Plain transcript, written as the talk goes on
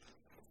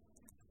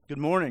Good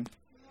morning.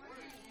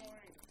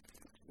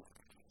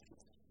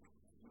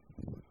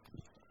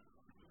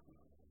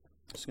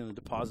 Just going to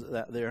deposit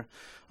that there.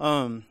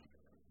 I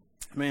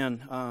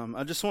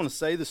just want to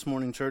say this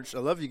morning, church, I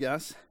love you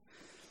guys.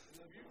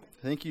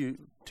 Thank you,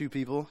 two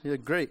people. Yeah,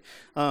 great.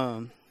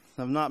 I've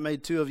not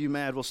made two of you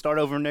mad. We'll start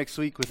over next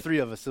week with three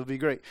of us. It'll be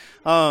great.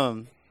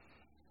 I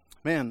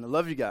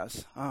love you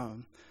guys.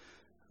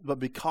 But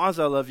because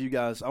I love you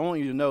guys, I want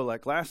you to know,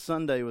 last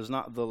Sunday was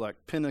not the,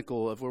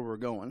 pinnacle of where we're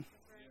going.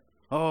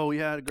 Oh, we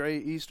had a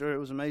great Easter. It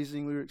was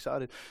amazing. We were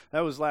excited. That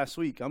was last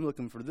week. I'm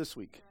looking for this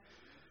week.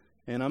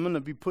 And I'm going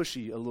to be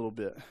pushy a little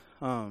bit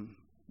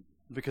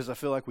because I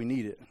feel like we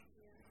need it.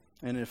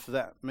 And if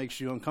that makes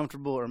you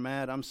uncomfortable or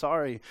mad, I'm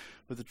sorry.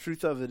 But the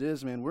truth of it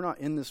is, man, we're not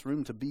in this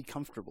room to be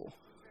comfortable.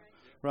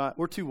 Right?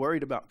 We're too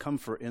worried about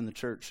comfort in the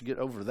church. Get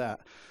over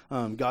that.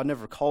 God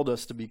never called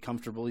us to be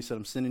comfortable. He said,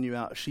 I'm sending you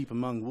out sheep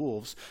among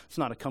wolves. It's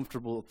not a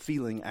comfortable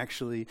feeling,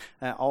 actually,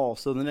 at all.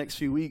 So the next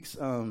few weeks,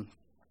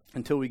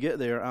 until we get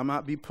there, I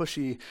might be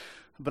pushy,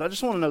 but I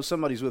just want to know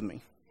somebody's with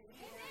me.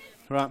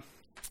 Right?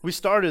 We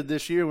started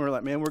this year, and we're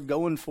like, man, we're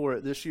going for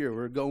it this year.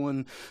 We're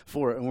going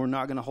for it, and we're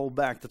not going to hold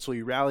back. That's what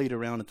we rallied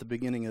around at the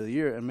beginning of the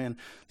year. And, man,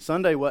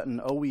 Sunday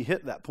wasn't, we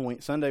hit that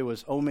point. Sunday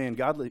was,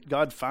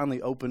 God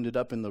finally opened it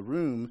up in the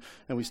room,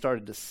 and we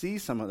started to see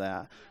some of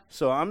that.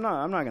 So I'm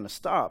not going to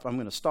stop. I'm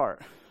going to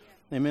start.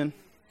 Amen?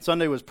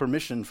 Sunday was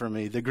permission for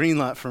me, the green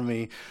light for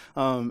me.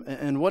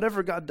 And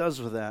whatever God does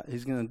with that,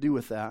 he's going to do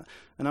with that,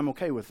 and I'm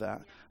okay with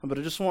that. But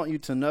I just want you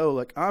to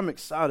know, I'm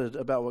excited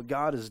about what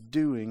God is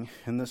doing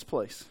in this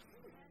place.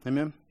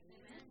 Amen?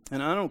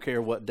 And I don't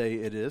care what day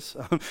it is.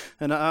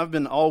 And I've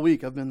been all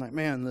week, I've been like,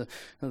 man,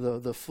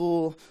 the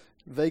full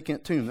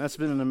vacant tomb, that's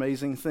been an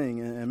amazing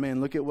thing. And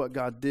man, look at what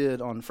God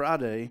did on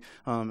Friday.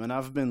 And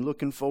I've been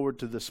looking forward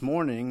to this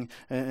morning,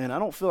 and I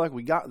don't feel like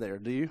we got there,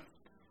 do you?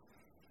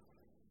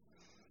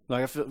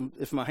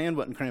 If my hand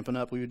wasn't cramping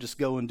up, we would just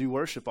go and do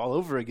worship all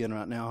over again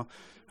right now.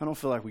 I don't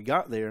feel like we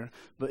got there.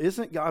 But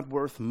isn't God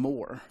worth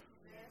more?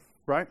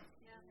 Right?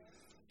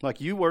 Yeah.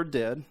 You were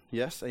dead.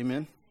 Yes,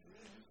 amen.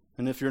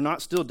 And if you're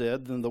not still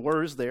dead, then the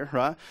word is there,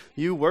 right?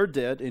 You were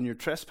dead in your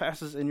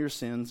trespasses and your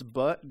sins,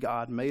 but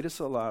God made us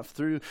alive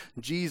through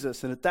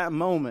Jesus. And at that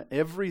moment,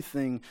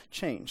 everything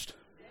changed.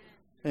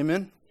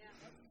 Amen?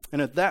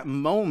 And at that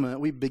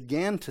moment, we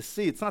began to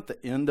see, it's not the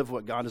end of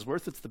what God is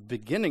worth, it's the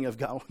beginning of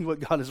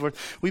what God is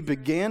worth. We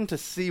began to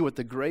see what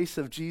the grace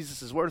of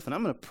Jesus is worth, and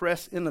I'm going to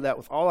press into that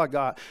with all I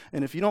got.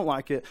 And if you don't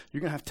like it,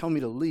 you're going to have to tell me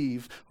to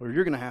leave, or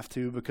you're going to have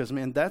to, because,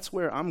 man, that's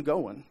where I'm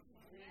going.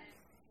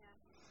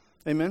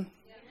 Amen?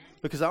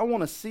 Because I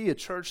want to see a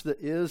church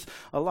that is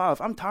alive.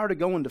 I'm tired of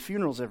going to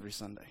funerals every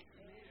Sunday.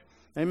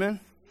 Amen?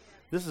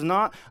 This is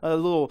not a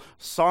little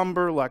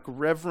somber,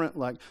 reverent,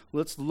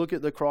 let's look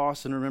at the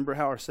cross and remember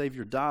how our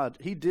Savior died.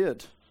 He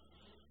did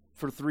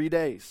for 3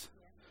 days,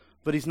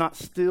 but he's not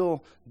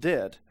still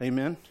dead.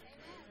 Amen?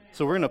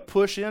 So we're going to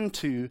push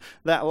into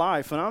that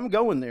life, and I'm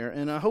going there,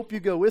 and I hope you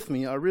go with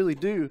me. I really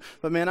do.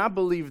 But, man, I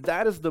believe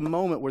that is the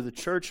moment where the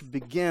church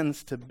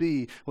begins to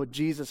be what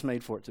Jesus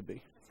made for it to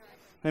be.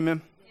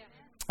 Amen?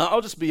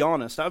 I'll just be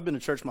honest. I've been to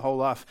church my whole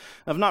life.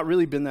 I've not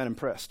really been that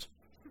impressed.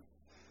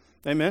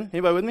 Amen?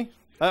 Anybody with me?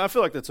 I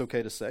feel like that's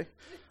okay to say.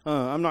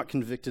 I'm not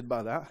convicted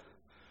by that.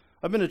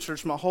 I've been to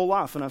church my whole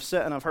life, and I've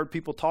sat and I've heard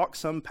people talk,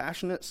 some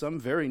passionate, some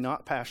very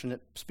not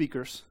passionate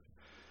speakers.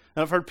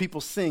 And I've heard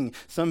people sing,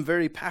 some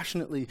very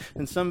passionately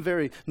and some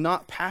very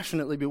not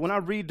passionately. But when I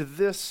read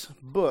this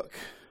book,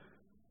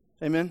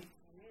 amen,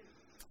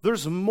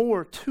 there's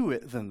more to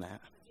it than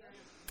that.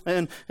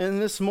 And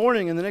this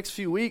morning, in the next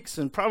few weeks,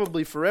 and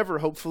probably forever,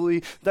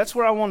 hopefully, that's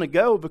where I want to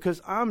go, because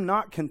I'm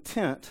not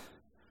content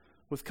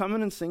with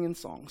coming and singing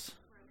songs.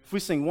 If we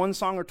sing one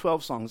song or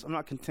 12 songs, I'm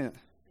not content.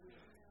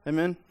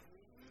 Amen?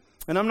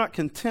 And I'm not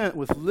content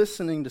with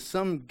listening to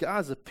some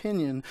guy's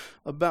opinion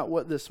about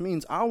what this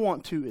means. I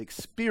want to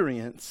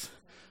experience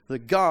the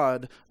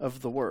God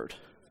of the Word.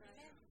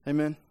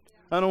 Amen?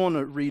 I don't want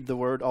to read the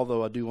Word,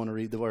 although I do want to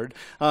read the Word.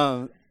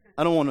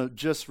 I don't want to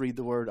just read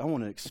the Word. I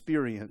want to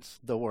experience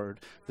the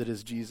Word that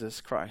is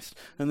Jesus Christ.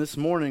 And this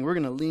morning, we're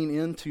going to lean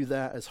into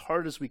that as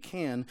hard as we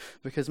can,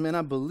 because, man,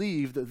 I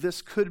believe that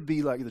this could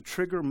be like the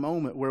trigger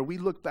moment where we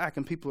look back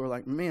and people are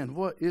like, man,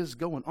 what is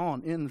going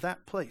on in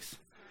that place?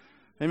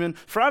 Amen.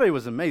 Friday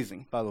was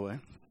amazing, by the way.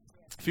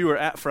 If you were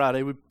at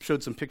Friday, we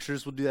showed some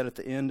pictures. We'll do that at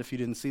the end if you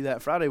didn't see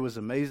that. Friday was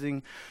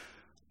amazing.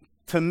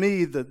 To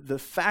me, the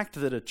fact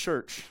that a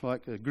church,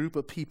 a group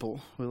of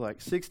people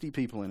with 60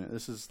 people in it,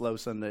 this is Low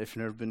Sunday. If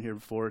you've never been here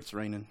before, it's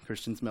raining.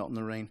 Christians melt in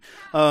the rain.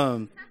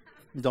 Don't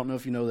know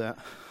if you know that.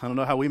 I don't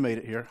know how we made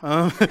it here.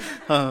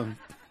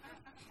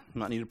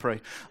 Might need to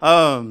pray.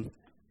 But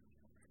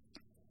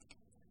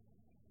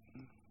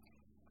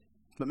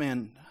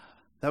man,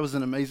 that was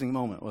an amazing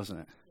moment,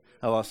 wasn't it?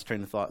 I lost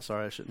train of thought.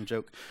 Sorry, I shouldn't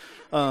joke.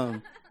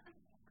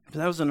 But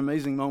that was an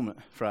amazing moment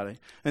Friday.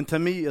 And to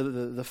me,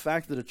 the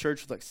fact that a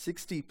church with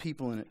 60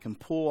 people in it can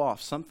pull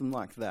off something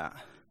like that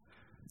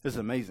is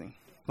amazing.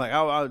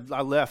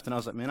 I left and I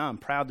was like, man, I'm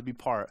proud to be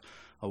part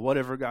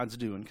whatever God's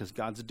doing, because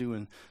God's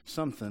doing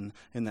something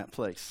in that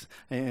place.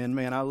 And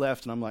man, I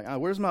left and I'm like,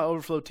 where's my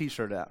Overflow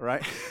t-shirt at,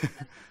 right?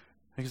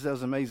 Because that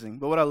was amazing.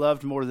 But what I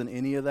loved more than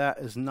any of that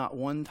is not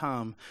one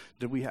time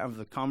did we have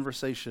the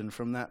conversation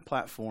from that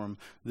platform,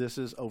 this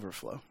is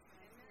Overflow.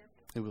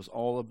 It was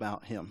all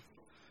about him.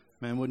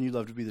 Man, wouldn't you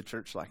love to be the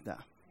church like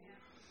that?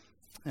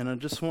 And I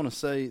just want to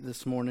say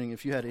this morning,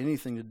 if you had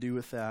anything to do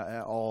with that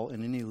at all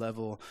in any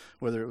level,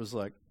 whether it was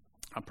like,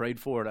 I prayed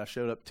for it, I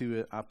showed up to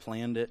it, I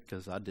planned it,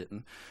 because I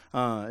didn't.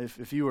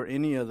 If you were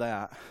any of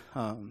that,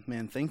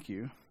 man, thank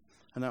you.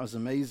 And that was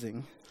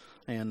amazing.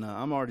 And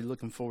I'm already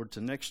looking forward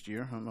to next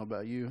year. I don't know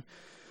about you.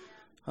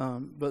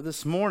 But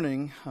this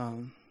morning,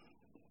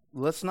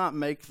 let's not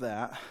make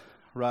that,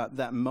 right,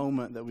 that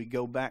moment that we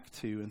go back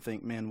to and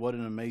think, man, what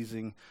an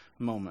amazing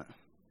moment.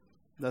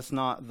 That's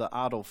not the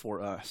idol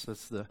for us.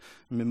 That's the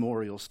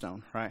memorial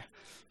stone, right?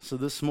 So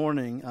this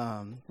morning,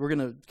 we're going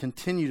to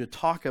continue to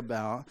talk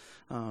about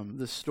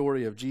this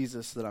story of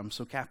Jesus that I'm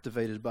so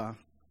captivated by.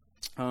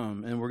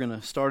 And we're going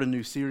to start a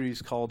new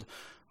series called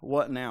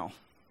What Now?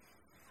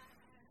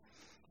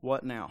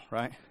 What now,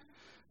 right?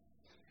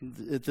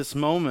 At this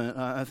moment,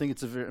 I think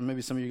it's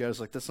maybe some of you guys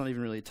are like, that's not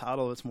even really a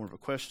title. It's more of a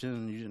question,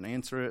 and you didn't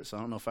answer it, so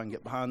I don't know if I can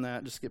get behind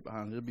that. Just get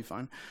behind it. It'll be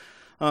fine.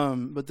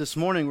 But this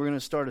morning, we're going to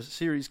start a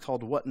series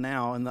called What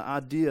Now? And the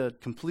idea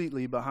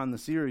completely behind the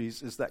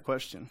series is that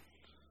question.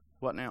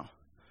 What now?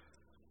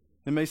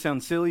 It may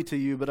sound silly to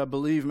you, but I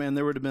believe, man,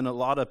 there would have been a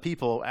lot of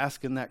people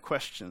asking that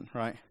question,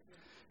 right?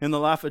 In the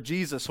life of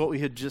Jesus, what we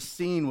had just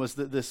seen was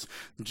that this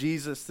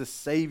Jesus, this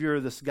Savior,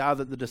 this guy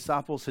that the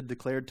disciples had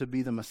declared to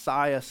be the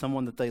Messiah,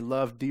 someone that they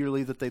loved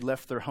dearly, that they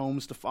left their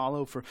homes to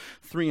follow for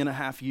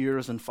 3.5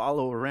 years and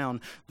follow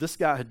around, this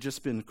guy had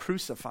just been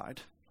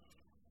crucified.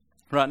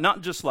 Right,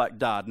 not just like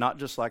died, not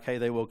just like, hey,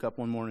 they woke up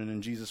one morning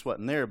and Jesus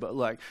wasn't there, but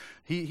like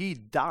he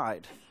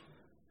died.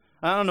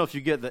 I don't know if you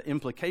get the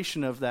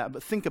implication of that,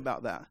 but think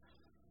about that.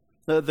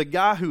 The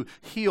guy who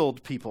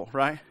healed people,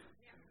 right?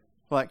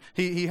 Like,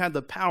 he had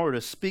the power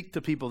to speak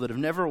to people that have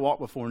never walked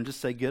before and just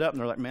say, get up. And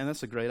they're like, man,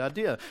 that's a great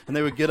idea. And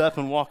they would get up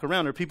and walk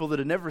around. Or people that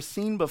had never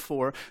seen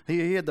before,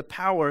 he had the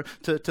power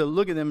to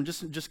look at them and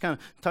just kind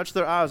of touch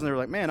their eyes. And they were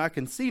like, man, I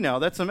can see now.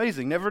 That's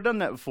amazing. Never done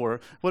that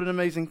before. What an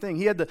amazing thing.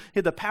 He had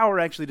the power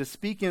actually to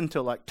speak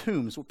into like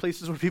tombs,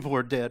 places where people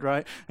were dead,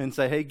 right? And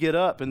say, hey, get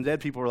up. And dead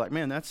people were like,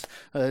 man,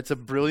 it's a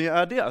brilliant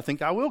idea. I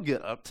think I will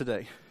get up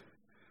today.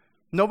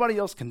 Nobody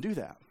else can do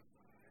that.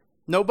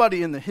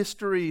 Nobody in the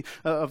history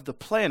of the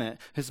planet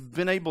has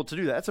been able to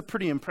do that. That's a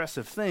pretty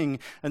impressive thing.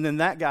 And then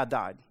that guy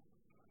died.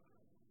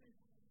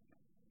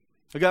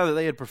 The guy that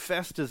they had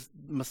professed as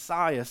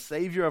Messiah,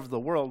 Savior of the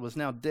world, was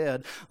now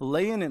dead,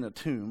 laying in a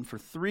tomb for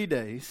 3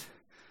 days.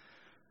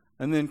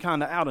 And then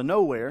kind of out of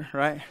nowhere,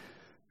 right?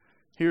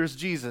 Here's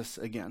Jesus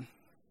again.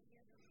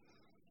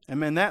 And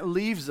man, that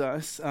leaves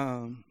us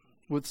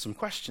with some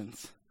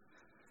questions.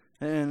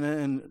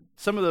 And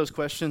some of those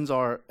questions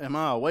are, am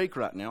I awake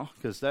right now?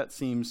 Because that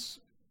seems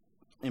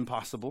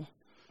impossible.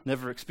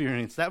 Never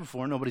experienced that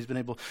before. Nobody's been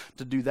able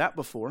to do that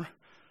before.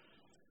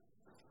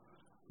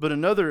 But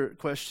another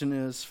question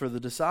is for the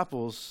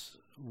disciples,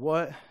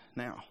 what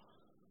now?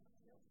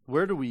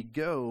 Where do we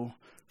go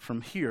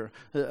from here?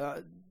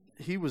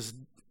 He was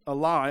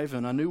alive,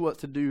 and I knew what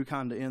to do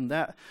kind of in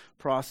that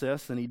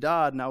process, and he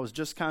died, and I was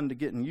just kind of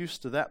getting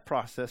used to that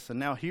process, and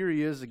now here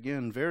he is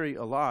again, very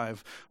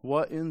alive.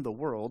 What in the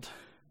world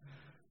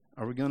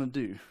are we going to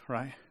do,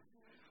 right?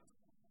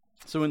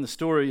 So in the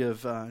story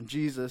of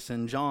Jesus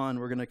and John,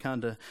 we're going to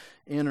kind of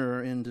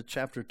enter into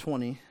chapter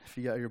 20, if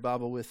you got your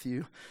Bible with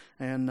you,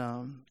 and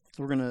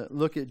we're going to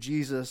look at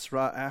Jesus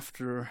right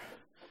after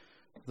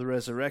the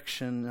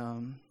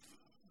resurrection.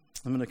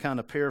 I'm going to kind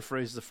of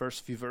paraphrase the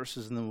first few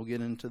verses, and then we'll get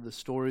into the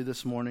story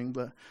this morning.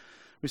 But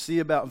we see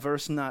about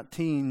verse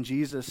 19,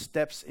 Jesus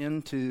steps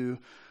into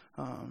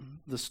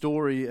the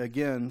story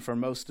again for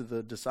most of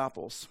the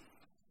disciples.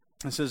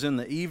 It says, in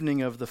the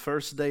evening of the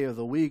first day of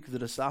the week, the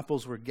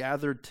disciples were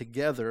gathered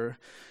together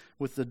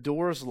with the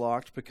doors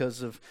locked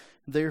because of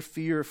their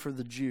fear for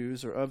the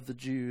Jews, or of the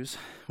Jews.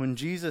 When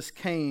Jesus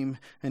came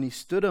and he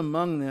stood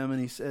among them and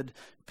he said,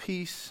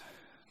 peace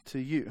to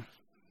you.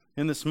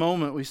 In this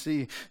moment, we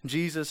see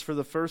Jesus for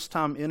the first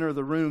time enter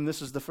the room.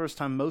 This is the first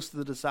time most of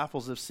the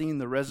disciples have seen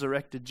the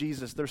resurrected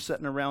Jesus. They're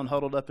sitting around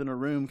huddled up in a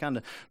room, kind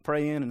of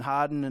praying and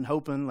hiding and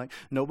hoping like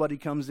nobody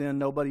comes in,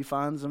 nobody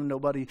finds them,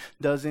 nobody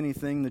does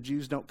anything. The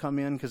Jews don't come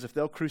in because if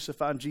they'll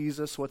crucify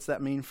Jesus, what's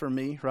that mean for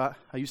me, right?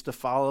 I used to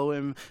follow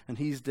him and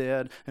he's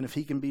dead. And if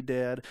he can be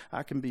dead,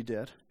 I can be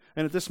dead.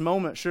 And at this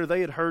moment, sure,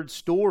 they had heard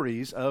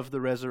stories of the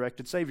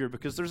resurrected Savior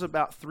because there's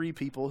about 3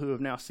 people who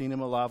have now seen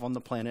him alive on the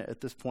planet at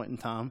this point in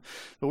time.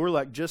 But we're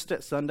like just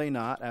at Sunday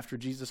night after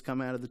Jesus come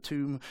out of the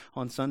tomb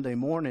on Sunday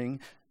morning,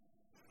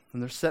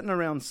 and they're sitting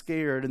around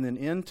scared, and then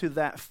into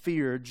that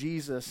fear,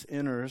 Jesus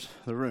enters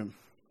the room.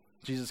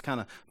 Jesus kind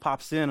of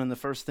pops in, and the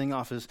first thing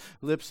off his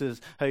lips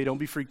is, hey, don't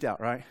be freaked out,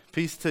 right?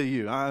 Peace to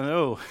you. I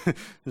know,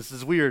 this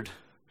is weird.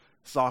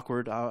 It's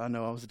awkward. I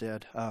know I was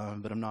dead,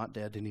 but I'm not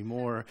dead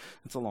anymore.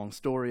 It's a long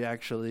story,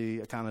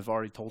 actually. I kind of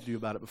already told you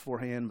about it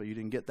beforehand, but you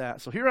didn't get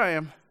that. So here I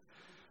am.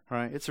 All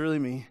right, it's really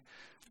me.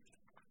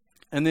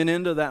 And then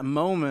into that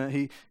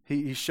moment,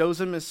 he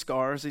shows him his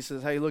scars. He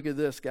says, hey, look at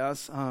this,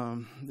 guys.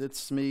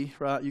 It's me,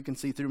 right? You can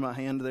see through my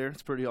hand there.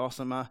 It's pretty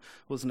awesome. I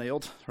was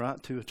nailed,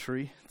 right, to a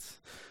tree. It's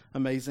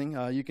amazing.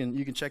 You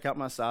can check out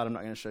my side. I'm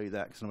not going to show you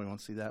that because nobody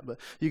wants to see that. But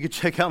you can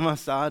check out my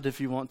side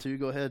if you want to.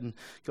 Go ahead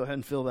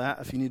and feel that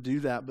if you need to do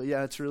that. But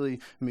yeah, it's really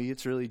me.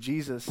 It's really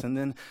Jesus. And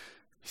then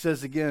he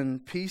says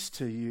again, peace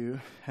to you.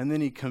 And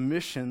then he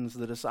commissions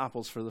the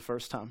disciples for the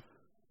first time.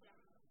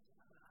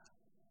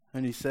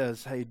 And he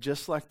says, hey,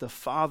 just like the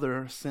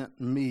Father sent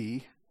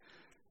me,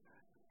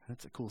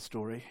 that's a cool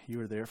story. You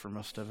were there for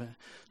most of it.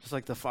 Just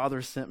like the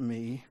Father sent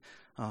me,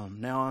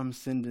 now I'm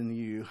sending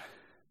you.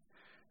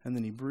 And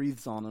then he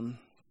breathes on them,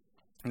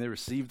 and they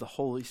receive the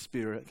Holy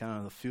Spirit, kind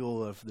of the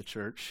fuel of the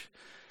church.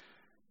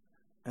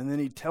 And then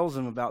he tells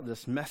them about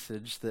this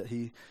message that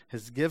he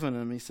has given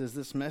them. He says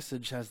this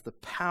message has the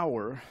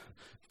power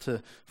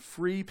to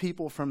free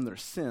people from their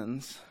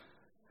sins,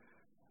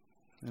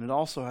 and it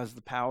also has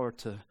the power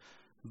to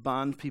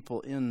bind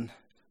people in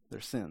their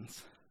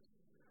sins.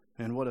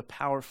 And what a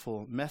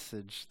powerful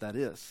message that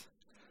is.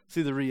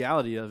 See, the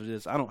reality of it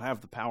is I don't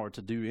have the power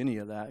to do any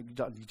of that.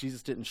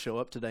 Jesus didn't show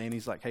up today and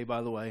he's like, hey,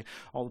 by the way,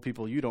 all the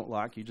people you don't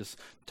like, you just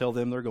tell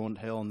them they're going to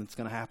hell and it's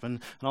going to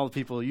happen. And all the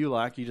people you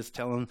like, you just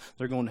tell them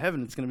they're going to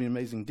heaven. It's going to be an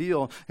amazing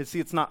deal. And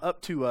see, it's not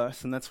up to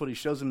us, and that's what he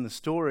shows them in the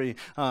story.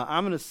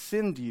 I'm going to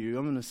send you,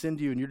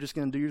 and you're just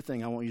going to do your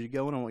thing. I want you to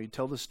go and I want you to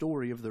tell the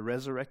story of the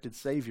resurrected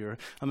Savior.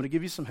 I'm going to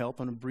give you some help.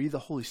 I'm going to breathe the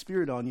Holy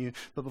Spirit on you.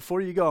 But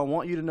before you go, I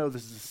want you to know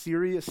this is a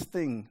serious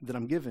thing that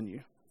I'm giving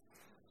you.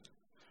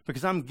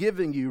 Because I'm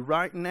giving you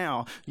right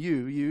now,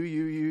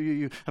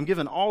 I'm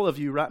giving all of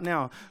you right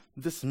now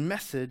this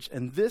message,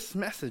 and this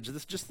message,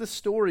 this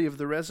story of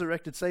the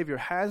resurrected Savior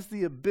has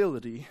the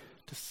ability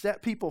to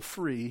set people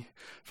free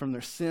from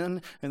their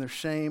sin and their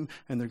shame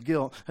and their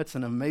guilt. That's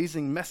an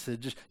amazing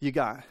message you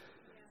got.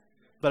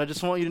 But I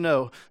just want you to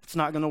know, it's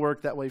not going to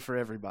work that way for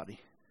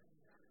everybody.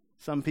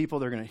 Some people,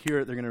 they're going to hear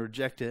it, they're going to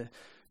reject it,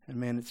 and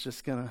man, it's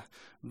just going to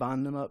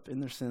bind them up in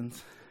their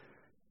sins.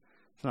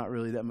 It's not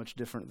really that much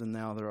different than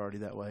now. They're already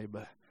that way,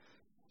 but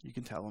you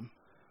can tell them.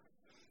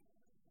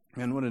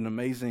 Man, what an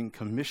amazing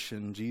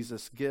commission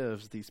Jesus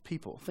gives these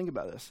people. Think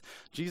about this.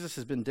 Jesus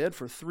has been dead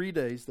for 3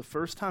 days. The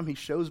first time he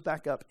shows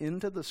back up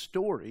into the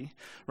story,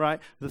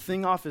 right, the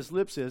thing off his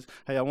lips is,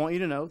 hey, I want you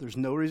to know there's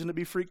no reason to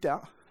be freaked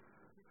out.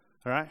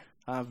 All right?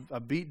 I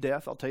beat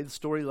death. I'll tell you the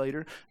story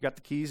later. Got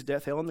the keys,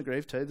 death, hell, and the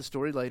grave. Tell you the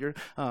story later.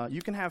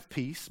 You can have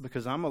peace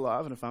because I'm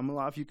alive, and if I'm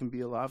alive, you can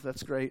be alive.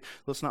 That's great.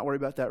 Let's not worry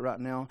about that right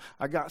now.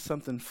 I got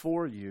something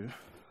for you.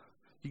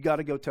 You got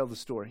to go tell the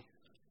story.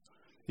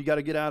 You got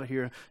to get out of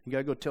here. You got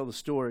to go tell the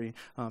story.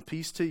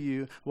 Peace to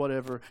you,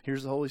 whatever.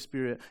 Here's the Holy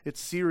Spirit. It's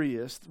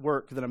serious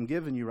work that I'm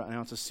giving you right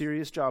now. It's a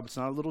serious job. It's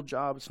not a little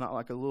job. It's not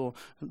like a little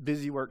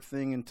busy work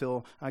thing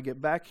until I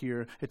get back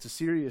here. It's a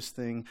serious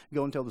thing.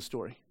 Go and tell the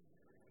story.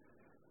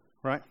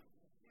 Right?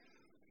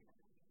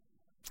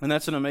 And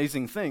that's an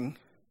amazing thing.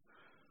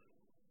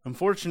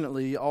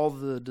 Unfortunately, all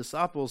the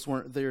disciples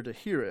weren't there to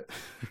hear it.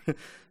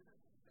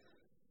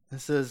 It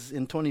says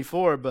in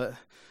 24, but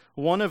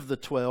one of the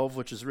 12,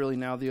 which is really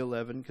now the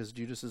 11 because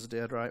Judas is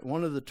dead, right?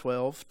 One of the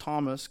 12,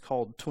 Thomas,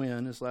 called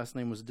Twin, his last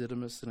name was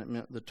Didymus and it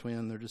meant the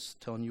twin, they're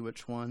just telling you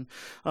which one,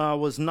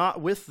 was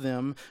not with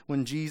them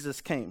when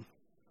Jesus came.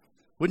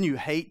 Wouldn't you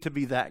hate to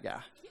be that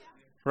guy?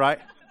 Right?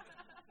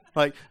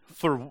 Like,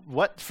 for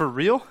what? For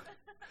real?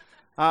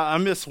 I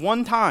miss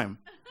one time.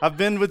 I've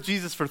been with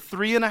Jesus for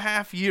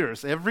 3.5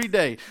 years, every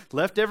day.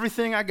 Left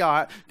everything I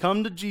got,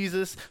 come to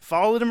Jesus,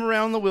 followed him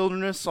around the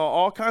wilderness, saw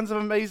all kinds of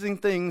amazing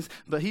things,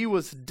 but he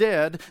was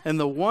dead, and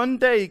the one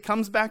day he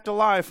comes back to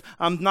life,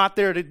 I'm not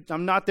there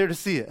to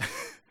see it.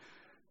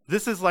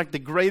 This is like the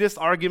greatest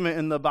argument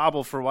in the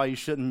Bible for why you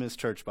shouldn't miss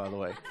church, by the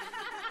way.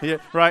 Yeah,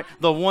 right?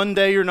 The one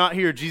day you're not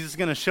here, Jesus is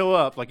going to show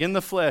up, like in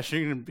the flesh.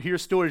 You're going to hear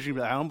stories. You're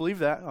going to be like, I don't believe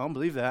that. I don't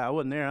believe that. I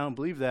wasn't there. I don't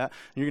believe that.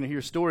 And you're going to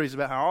hear stories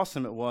about how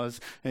awesome it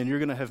was, and you're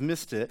going to have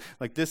missed it.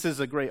 Like, this is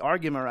a great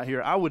argument right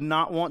here. I would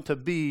not want to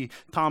be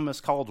Thomas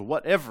called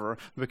whatever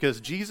because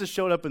Jesus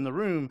showed up in the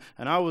room,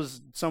 and I was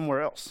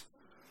somewhere else.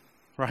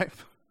 Right?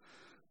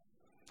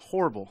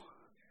 Horrible.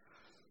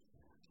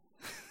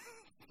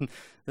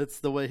 That's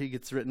the way he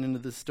gets written into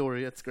this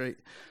story. That's great.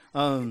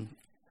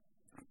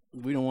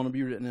 We don't want to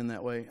be written in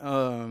that way.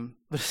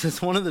 But it says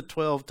one of the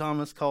 12,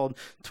 Thomas, called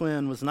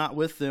Twin, was not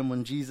with them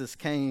when Jesus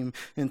came.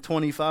 In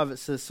 25 it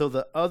says, so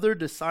the other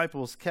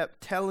disciples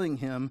kept telling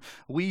him,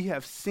 we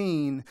have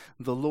seen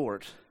the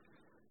Lord.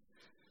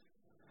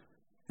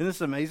 Isn't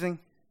this amazing?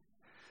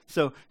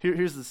 So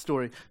here's the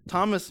story.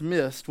 Thomas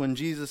missed when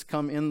Jesus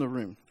come in the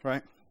room,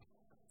 right?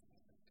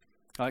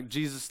 Like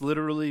Jesus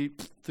literally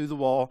through the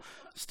wall,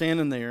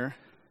 standing there,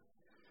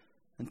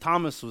 and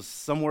Thomas was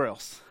somewhere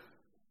else.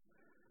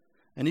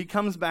 And he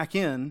comes back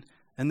in,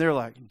 and they're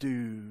like,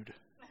 dude,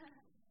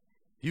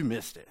 you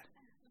missed it.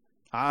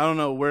 I don't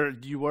know where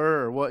you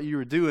were or what you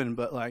were doing,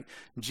 but like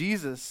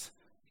Jesus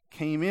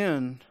came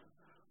in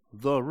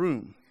the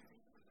room.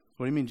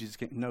 What do you mean Jesus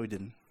came? No, he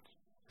didn't.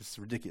 It's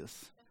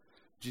ridiculous.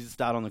 Jesus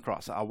died on the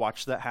cross. I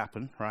watched that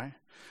happen, right?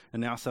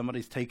 And now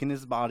somebody's taken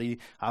his body.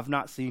 I've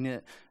not seen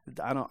it.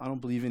 I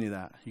don't believe any of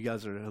that. You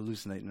guys are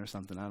hallucinating or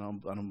something. I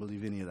don't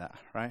believe any of that,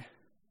 right?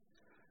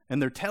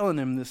 And they're telling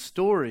him this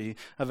story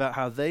about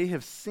how they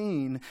have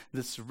seen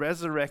this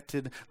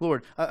resurrected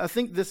Lord. I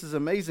think this is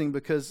amazing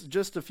because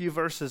just a few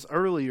verses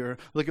earlier,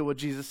 look at what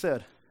Jesus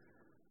said.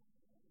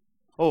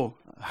 Oh,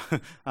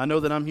 I know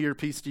that I'm here,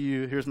 peace to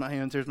you, here's my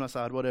hands, here's my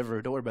side,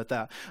 whatever, don't worry about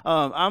that.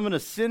 I'm going to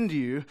send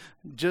you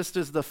just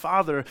as the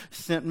Father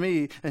sent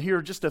me. And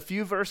here just a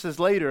few verses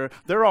later,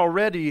 they're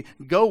already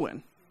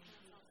going.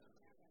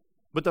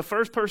 But the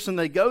first person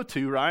they go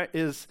to, right,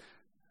 is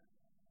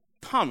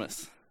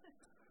Thomas,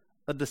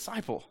 a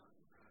disciple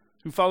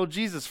who followed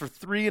Jesus for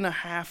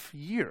 3.5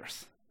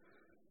 years.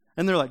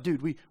 And they're like,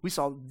 dude, we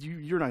saw you.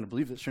 You're not going to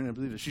believe this. You're not going to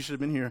believe this. You should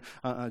have been here.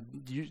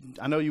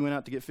 I know you went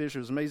out to get fish. It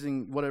was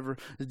amazing, whatever.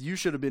 You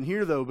should have been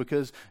here, though,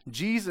 because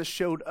Jesus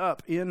showed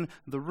up in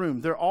the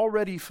room. They're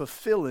already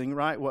fulfilling,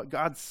 right, what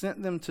God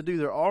sent them to do.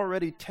 They're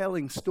already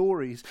telling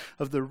stories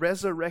of the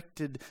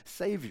resurrected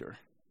Savior.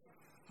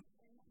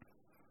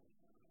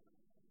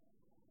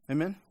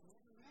 Amen?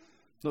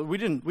 So we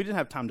didn't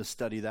have time to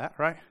study that,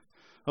 right?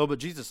 Oh, but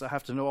Jesus, I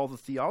have to know all the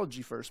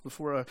theology first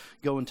before I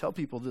go and tell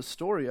people this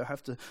story. I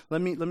have to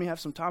let me have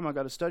some time. I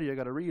got to study. I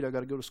got to read. I got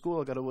to go to school.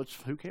 I got to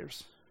who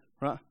cares,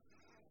 right?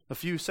 A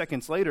few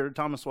seconds later,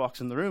 Thomas walks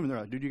in the room and they're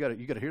like, "Dude, you got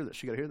to hear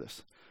this. You got to hear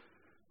this."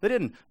 They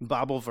didn't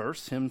Bible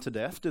verse him to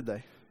death, did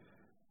they?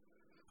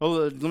 Oh,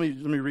 let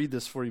me read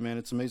this for you, man.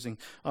 It's amazing.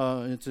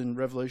 It's in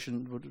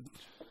Revelation.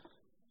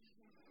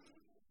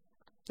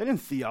 They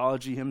didn't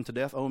theology him to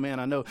death. Oh man,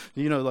 I know,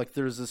 like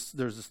there's this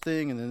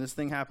thing, and then this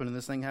thing happened, and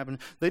this thing happened.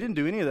 They didn't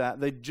do any of that.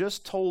 They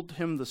just told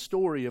him the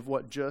story of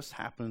what just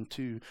happened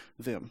to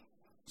them.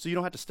 So you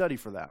don't have to study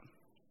for that.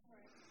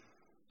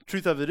 The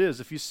truth of it is,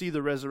 if you see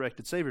the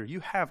resurrected Savior, you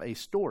have a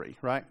story,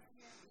 right?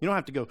 You don't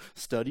have to go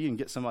study and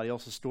get somebody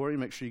else's story and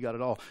make sure you got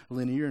it all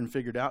linear and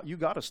figured out. You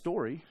got a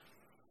story.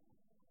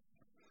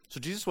 So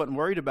Jesus wasn't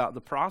worried about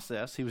the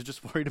process. He was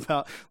just worried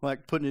about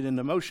like putting it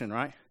into motion,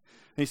 right?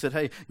 And he said,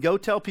 hey, go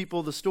tell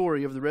people the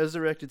story of the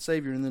resurrected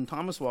Savior. And then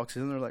Thomas walks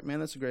in, and they're like, man,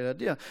 that's a great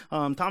idea.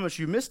 Thomas,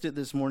 you missed it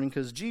this morning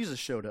because Jesus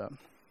showed up.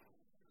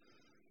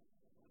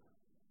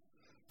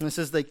 And it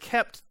says, they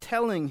kept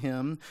telling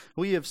him,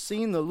 we have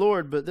seen the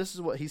Lord, but this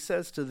is what he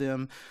says to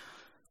them.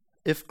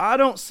 If I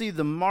don't see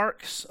the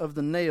marks of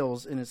the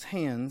nails in his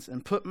hands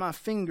and put my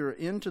finger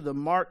into the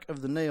mark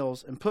of the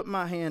nails and put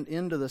my hand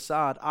into the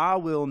side, I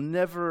will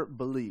never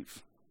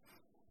believe.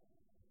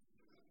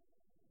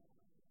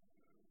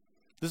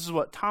 This is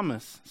what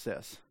Thomas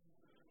says,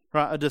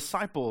 right? A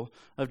disciple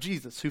of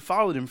Jesus who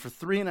followed him for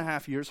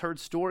 3.5 years, heard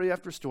story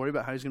after story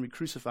about how he's going to be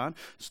crucified,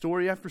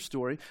 story after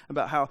story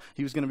about how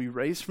he was going to be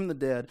raised from the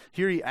dead.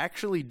 Here he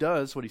actually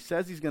does what he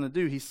says he's going to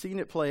do. He's seen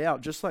it play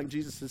out just like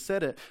Jesus has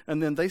said it.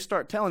 And then they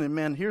start telling him,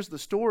 man, here's the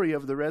story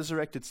of the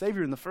resurrected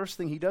Savior. And the first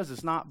thing he does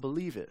is not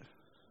believe it.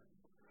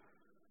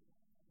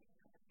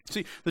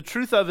 See, the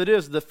truth of it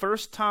is, the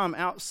first time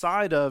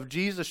outside of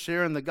Jesus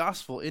sharing the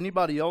gospel,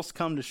 anybody else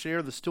come to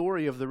share the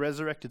story of the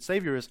resurrected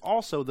Savior is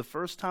also the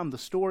first time the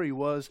story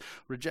was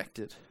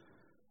rejected.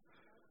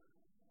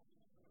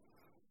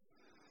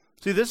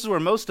 See, this is where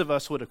most of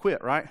us would have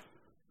quit, right?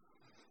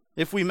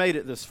 If we made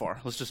it this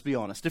far, let's just be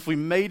honest. If we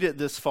made it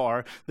this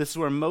far, this is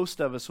where most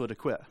of us would have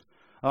quit.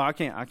 Oh, I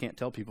can't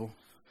tell people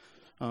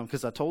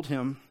because I told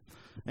him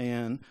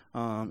and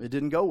it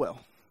didn't go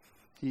well.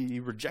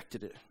 He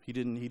rejected it. He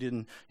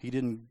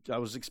didn't. I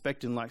was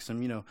expecting like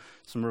some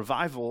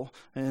revival,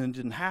 and it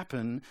didn't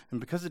happen. And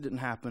because it didn't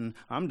happen,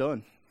 I'm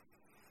done.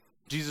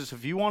 Jesus,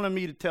 if you wanted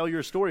me to tell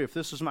your story, if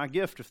this was my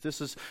gift, if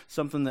this is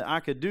something that I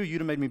could do,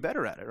 you'd have made me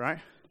better at it, right?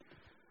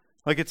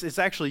 Like it's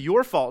actually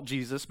your fault,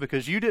 Jesus,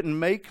 because you didn't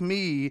make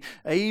me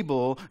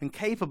able and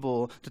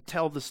capable to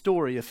tell the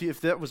story.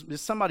 If that was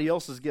somebody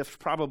else's gift,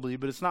 probably,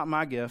 but it's not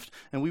my gift,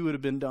 and we would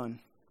have been done.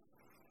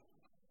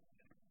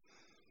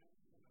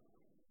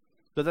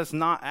 But that's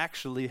not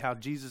actually how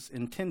Jesus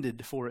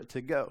intended for it to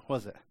go,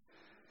 was it?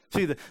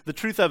 See, the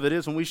truth of it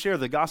is when we share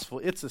the gospel,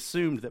 it's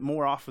assumed that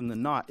more often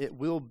than not, it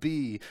will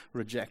be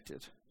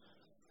rejected.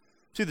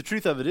 See, the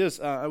truth of it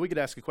is, we could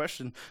ask a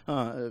question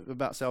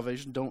about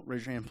salvation. Don't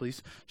raise your hand,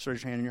 please. Just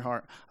raise your hand in your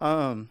heart.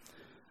 How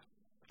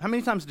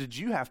many times did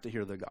you have to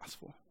hear the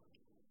gospel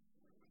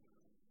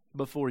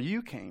before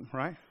you came,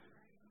 right?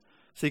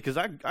 See, because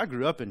I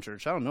grew up in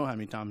church. I don't know how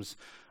many times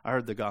I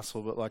heard the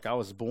gospel, but like I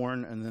was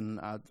born and then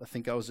I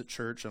think I was at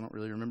church. I don't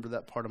really remember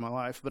that part of my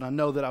life, but I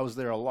know that I was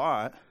there a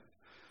lot.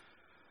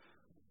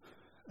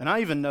 And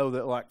I even know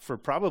that like for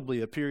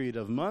probably a period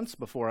of months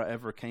before I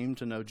ever came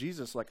to know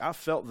Jesus, like I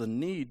felt the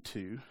need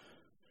to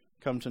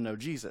come to know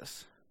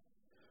Jesus.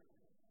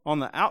 On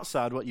the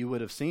outside, what you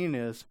would have seen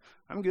is,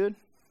 I'm good.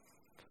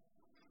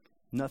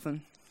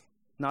 Nothing.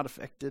 Not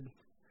affected.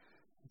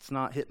 It's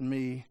not hitting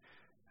me.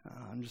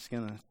 I'm just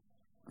going to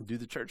do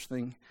the church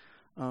thing.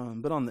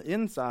 But on the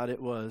inside,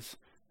 it was,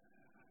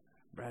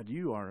 Brad,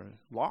 you are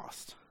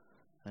lost,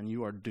 and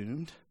you are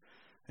doomed,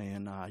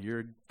 and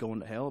you're going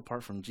to hell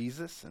apart from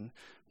Jesus, and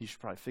you should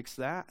probably fix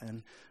that.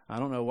 And I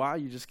don't know why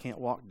you just can't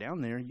walk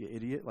down there, you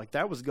idiot. Like,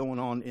 that was going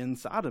on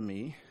inside of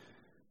me,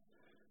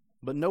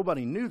 but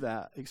nobody knew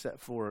that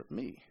except for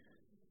me.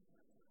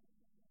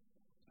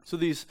 So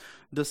these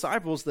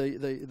disciples,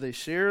 they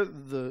share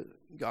the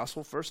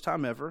gospel first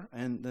time ever,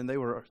 and then they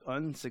were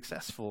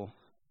unsuccessful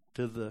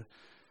to the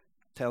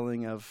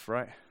telling of,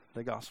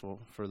 the gospel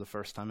for the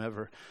first time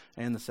ever,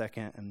 and the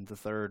second, and the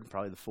third,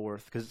 probably the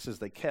fourth, because it says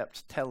they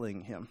kept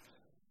telling him.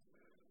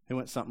 It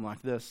went something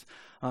like this.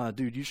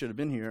 Dude, you should have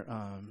been here.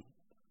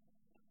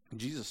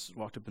 Jesus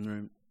walked up in the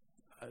room.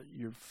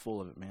 You're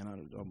full of it, man.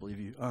 I don't believe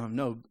you.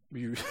 No,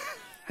 you...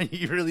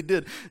 You really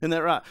did. Isn't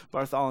that right?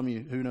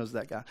 Bartholomew, who knows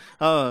that guy?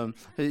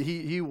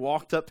 He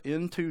walked up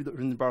into the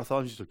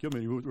Bartholomew's like, yeah,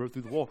 man, he went right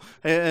through the wall.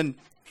 And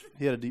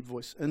he had a deep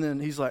voice. And then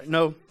he's like,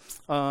 no,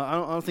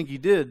 I don't think you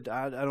did.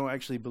 I don't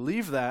actually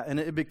believe that. And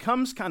it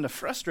becomes kind of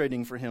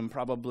frustrating for him,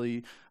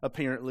 probably,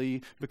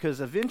 apparently, because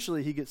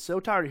eventually he gets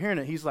so tired of hearing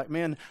it, he's like,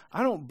 man,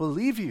 I don't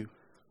believe you.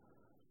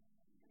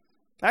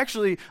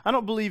 Actually, I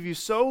don't believe you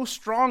so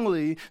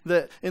strongly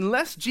that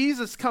unless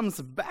Jesus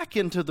comes back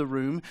into the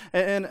room,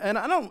 and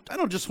I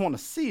don't just want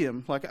to see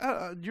him. Like,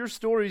 your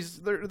stories,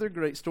 they're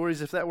great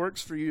stories. If that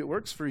works for you, it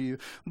works for you.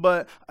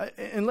 But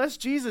unless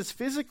Jesus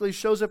physically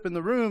shows up in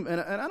the room, and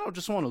I don't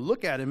just want to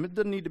look at him, it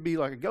doesn't need to be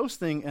like a ghost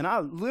thing, and I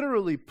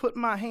literally put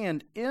my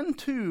hand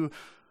into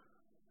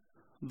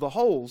the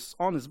holes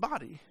on his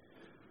body,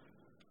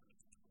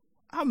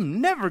 I'm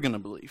never going to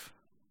believe.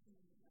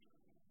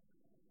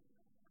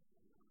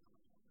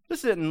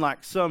 This isn't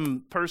like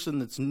some person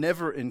that's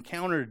never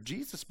encountered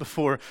Jesus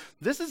before.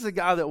 This is a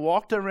guy that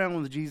walked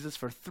around with Jesus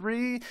for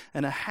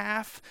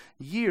 3.5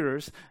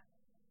 years,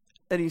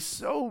 and he's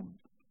so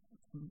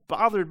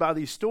bothered by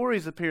these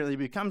stories, apparently, he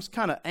becomes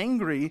kind of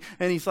angry,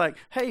 and he's like,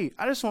 hey,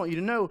 I just want you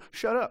to know,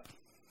 shut up.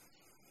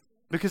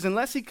 Because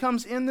unless he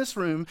comes in this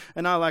room,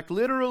 and I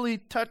literally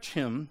touch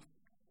him,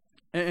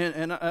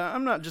 and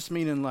I'm not just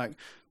meaning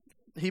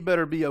he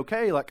better be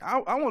okay,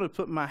 I want to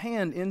put my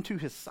hand into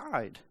his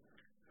side.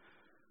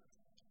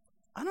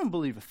 I don't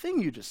believe a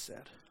thing you just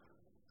said.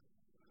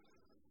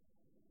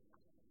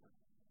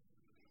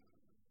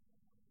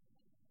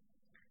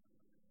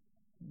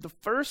 The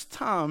first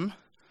time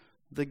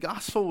the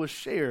gospel was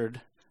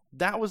shared,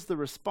 that was the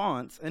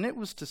response, and it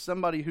was to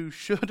somebody who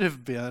should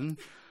have been,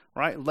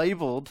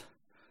 labeled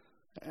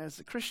as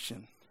a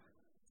Christian.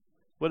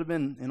 Would have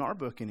been in our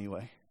book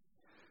anyway.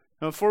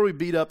 Now, before we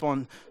beat up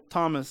on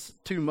Thomas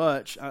too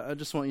much, I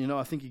just want you to know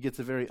I think he gets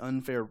a very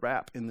unfair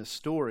rap in this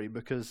story,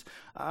 because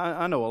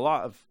I know a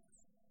lot of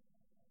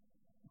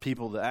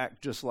people that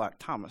act just like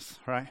Thomas,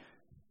 right?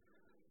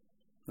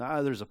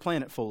 Now, there's a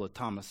planet full of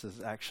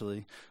Thomases,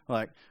 actually.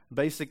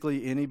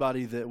 Basically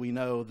anybody that we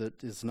know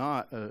that is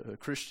not a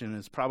Christian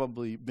is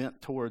probably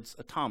bent towards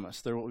a Thomas.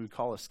 They're what we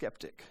call a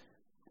skeptic.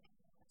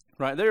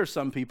 Right? There are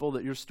some people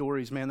that your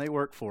stories, man, they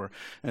work for.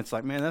 And it's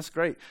like, man, that's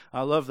great.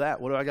 I love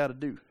that. What do I got to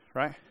do?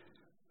 Right?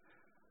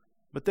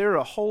 But there are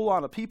a whole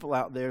lot of people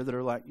out there that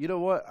are like, you know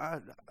what,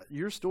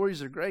 your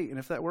stories are great, and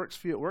if that works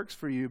for you, it works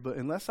for you, but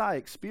unless I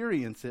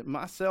experience it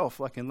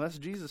myself, unless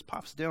Jesus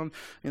pops down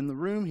in the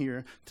room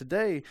here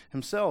today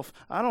himself,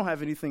 I don't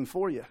have anything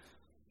for you.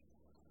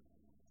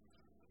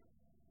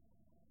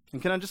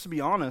 And can I just be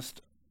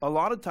honest, a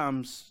lot of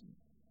times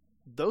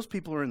those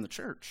people are in the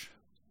church.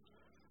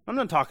 I'm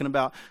not talking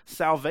about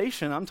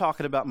salvation. I'm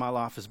talking about my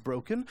life is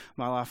broken.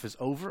 My life is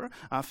over.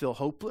 I feel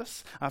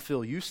hopeless. I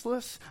feel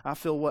useless. I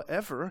feel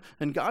whatever.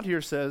 And God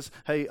here says,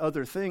 hey,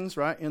 other things,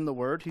 right? In the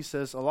Word, he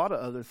says a lot of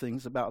other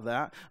things about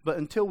that. But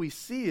until we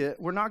see it,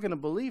 we're not going to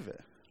believe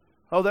it.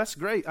 Oh, that's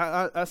great.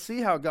 I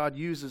see how God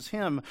uses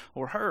him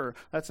or her.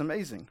 That's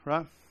amazing,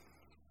 right?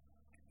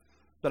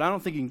 But I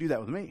don't think he can do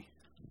that with me.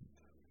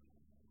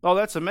 Oh,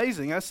 that's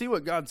amazing. I see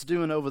what God's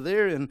doing over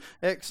there in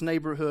X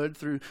neighborhood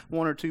through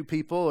one or two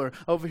people, or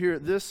over here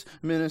at this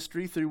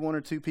ministry through one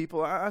or two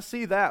people. I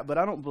see that, but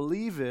I don't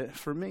believe it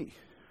for me.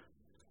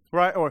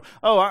 Right? Or,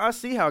 oh, I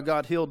see how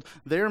God healed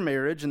their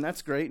marriage, and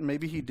that's great, and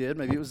maybe he did.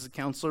 Maybe it was a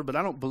counselor, but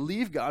I don't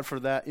believe God for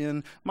that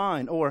in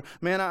mine. Or,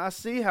 man, I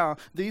see how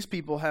these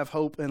people have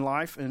hope in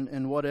life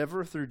and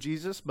whatever through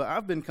Jesus, but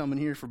I've been coming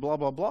here for blah,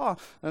 blah, blah,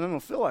 and I don't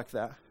feel like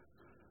that.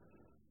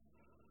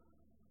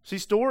 See,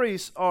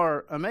 stories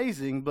are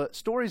amazing, but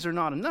stories are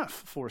not enough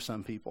for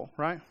some people,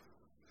 right?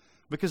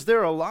 Because there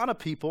are a lot of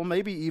people,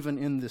 maybe even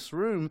in this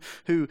room,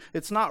 who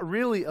it's not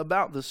really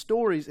about the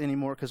stories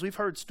anymore, because we've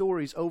heard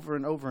stories over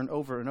and over and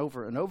over and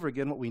over and over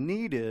again. What we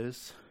need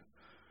is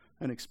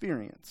an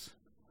experience.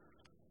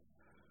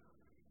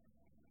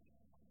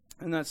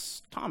 And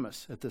that's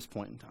Thomas at this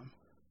point in time.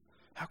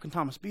 How can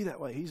Thomas be that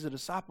way? He's a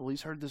disciple.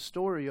 He's heard this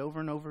story over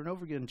and over and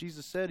over again.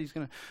 Jesus said he's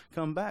going to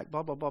come back,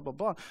 blah, blah, blah, blah,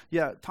 blah.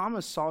 Yeah,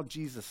 Thomas saw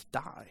Jesus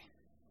die.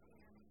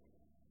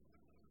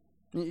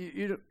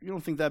 You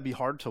don't think that'd be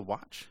hard to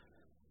watch?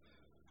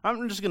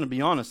 I'm just going to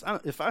be honest.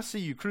 If I see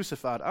you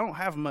crucified, I don't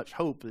have much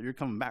hope that you're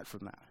coming back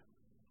from that.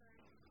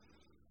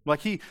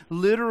 Like he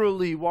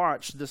literally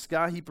watched this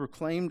guy he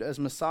proclaimed as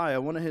Messiah,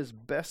 one of his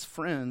best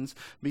friends,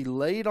 be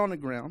laid on the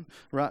ground,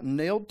 right,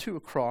 nailed to a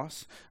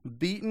cross,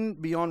 beaten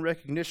beyond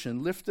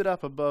recognition, lifted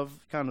up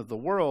above kind of the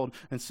world,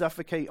 and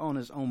suffocate on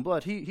his own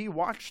blood. He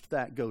watched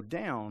that go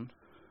down.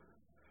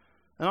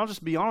 And I'll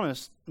just be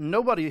honest,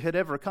 nobody had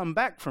ever come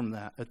back from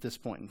that at this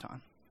point in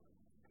time.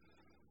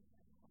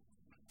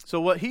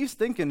 So what he's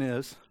thinking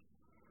is,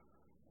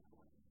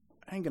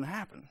 ain't going to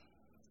happen.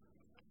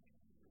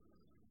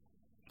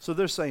 So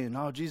they're saying,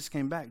 oh, Jesus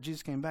came back,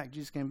 Jesus came back,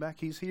 Jesus came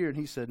back. He's here. And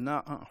he said,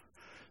 no,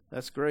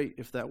 that's great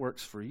if that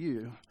works for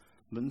you.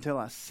 But until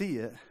I see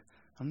it,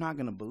 I'm not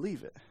going to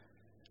believe it.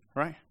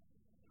 Right?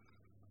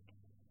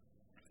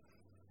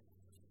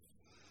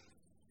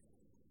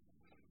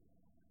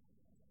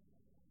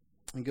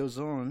 It goes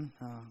on.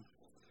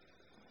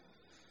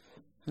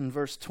 In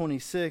verse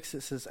 26,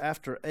 it says,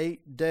 after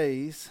 8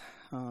 days,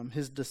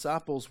 his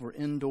disciples were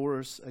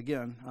indoors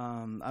again.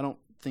 I don't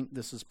think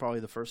this is probably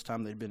the first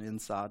time they'd been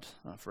inside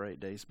for 8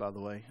 days, by the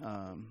way.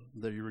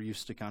 They were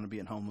used to kind of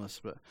being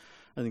homeless, but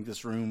I think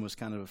this room was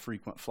kind of a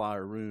frequent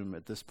flyer room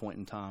at this point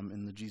in time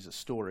in the Jesus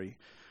story.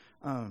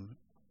 I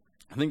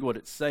think what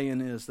it's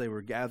saying is they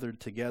were gathered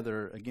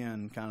together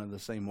again kind of the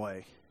same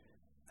way.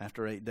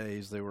 After 8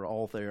 days, they were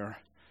all there.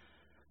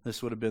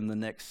 This would have been the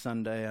next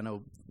Sunday. I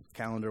know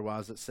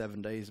calendar-wise it's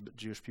 7 days, but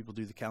Jewish people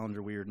do the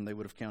calendar weird, and they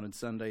would have counted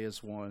Sunday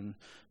as one,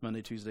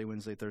 Monday, Tuesday,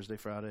 Wednesday, Thursday,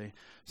 Friday,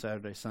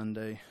 Saturday,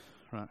 Sunday,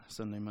 right?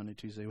 Sunday, Monday,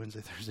 Tuesday, Wednesday,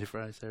 Thursday,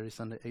 Friday, Saturday,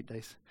 Sunday, 8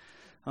 days.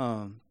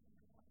 And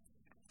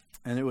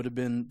it would have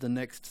been the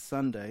next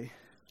Sunday.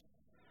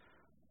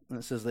 And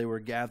it says they were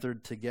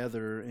gathered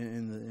together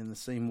in the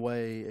same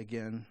way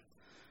again.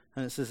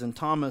 And it says, and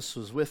Thomas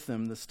was with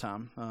them this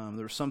time.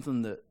 There was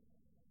something that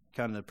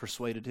kind of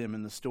persuaded him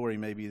in the story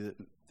maybe that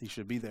he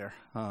should be there.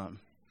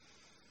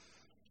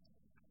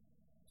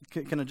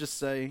 Can I just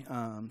say,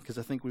 because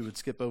I think we would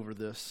skip over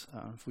this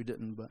if we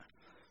didn't, but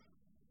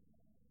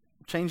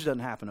change doesn't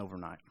happen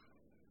overnight.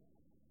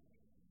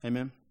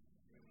 Amen?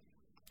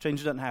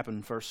 Change doesn't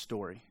happen first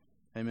story.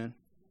 Amen?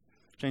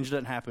 Change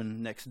doesn't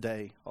happen next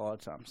day a lot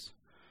of times.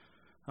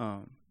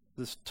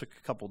 This took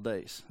a couple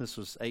days. This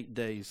was 8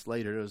 days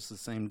later. It was the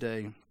same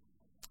day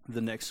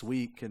the next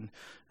week, and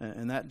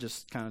that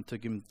just kind of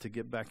took him to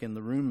get back in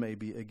the room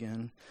maybe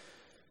again.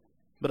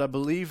 But I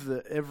believe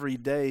that every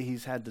day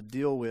he's had to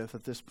deal with,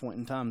 at this point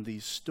in time,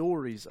 these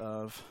stories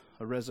of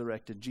a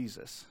resurrected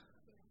Jesus.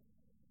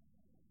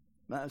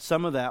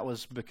 Some of that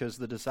was because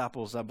the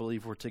disciples, I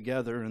believe, were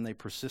together and they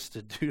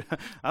persisted. Dude,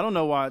 I don't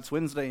know why it's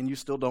Wednesday and you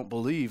still don't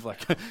believe,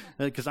 like,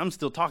 because I'm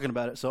still talking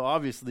about it. So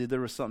obviously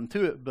there was something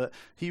to it, but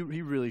he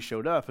really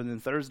showed up. And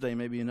then Thursday,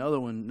 maybe another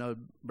one. No,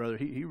 brother,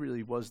 he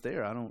really was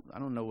there. I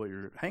don't know what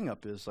your hang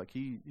up is. Like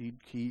he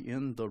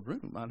in the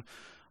room.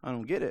 I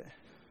don't get it.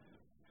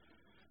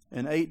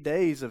 And 8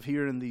 days of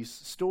hearing these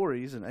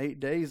stories, and 8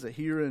 days of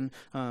hearing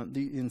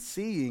in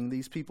seeing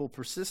these people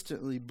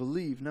persistently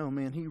believe, no,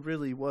 man, he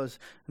really was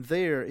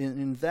there.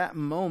 In that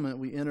moment,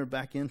 we enter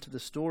back into the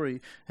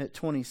story at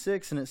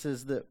 26, and it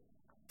says that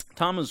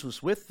Thomas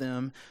was with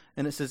them,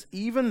 and it says,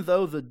 even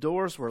though the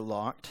doors were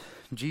locked,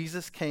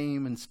 Jesus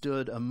came and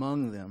stood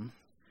among them,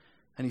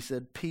 and he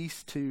said,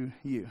 peace to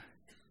you.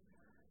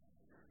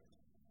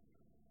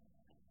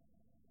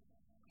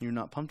 You're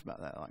not pumped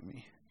about that like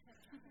me.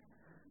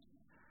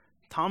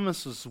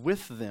 Thomas was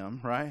with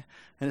them, right?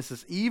 And it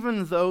says,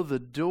 even though the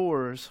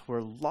doors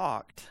were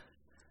locked,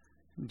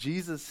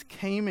 Jesus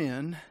came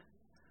in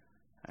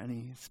and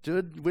he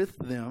stood with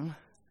them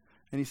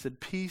and he said,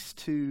 peace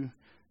to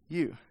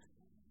you.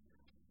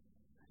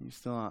 You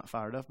still not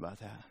fired up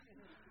about that?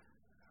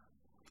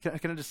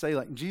 Can I just say,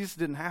 like, Jesus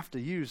didn't have to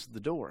use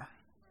the door.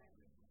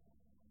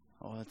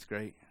 Oh, that's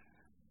great.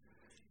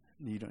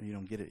 You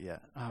don't get it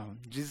yet.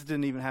 Jesus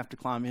didn't even have to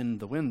climb in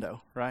the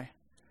window, right?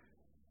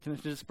 Can I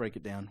just break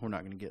it down? We're not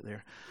going to get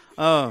there.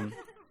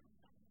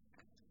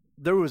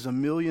 There was a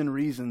million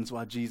reasons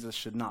why Jesus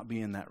should not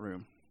be in that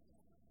room.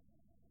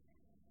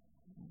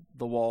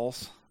 The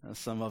walls,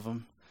 some of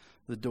them.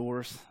 The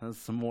doors,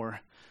 some more.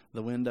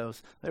 The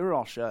windows, they were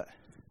all shut.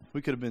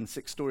 We could have been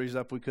 6 stories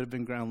up. We could have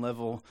been ground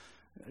level.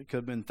 It could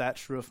have been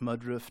thatched roof,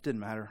 mud roof.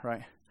 Didn't matter,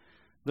 right?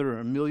 There are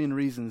a million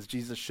reasons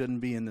Jesus shouldn't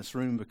be in this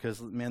room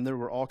because, man, there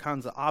were all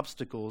kinds of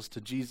obstacles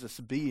to Jesus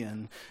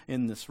being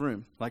in this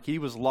room. Like, he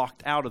was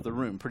locked out of the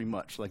room pretty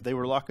much. Like, they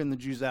were locking the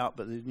Jews out,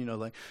 but,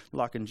 like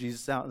locking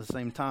Jesus out at the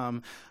same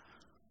time.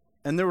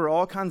 And there were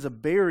all kinds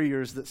of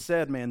barriers that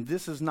said, man,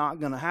 this is not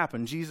going to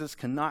happen. Jesus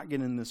cannot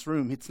get in this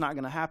room. It's not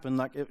going to happen.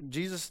 Like,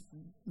 Jesus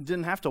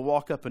didn't have to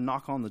walk up and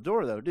knock on the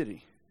door, though, did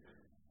he?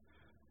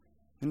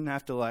 He didn't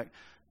have to, like,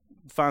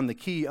 find the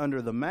key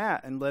under the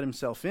mat and let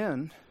himself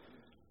in.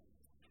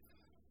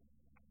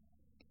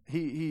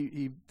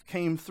 He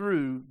came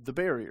through the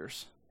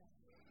barriers.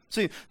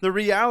 See, the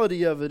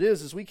reality of it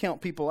is we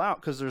count people out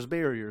because there's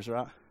barriers,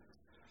 right?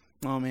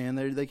 Oh, man,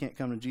 they can't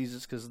come to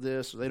Jesus because of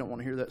this, or they don't want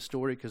to hear that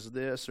story because of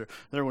this, or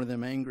they're one of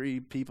them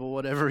angry people,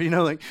 whatever,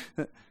 like.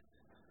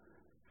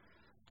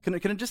 Can I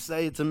just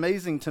say, it's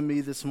amazing to me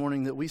this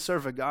morning that we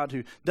serve a God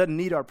who doesn't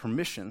need our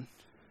permission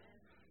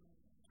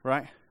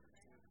right?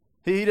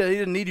 He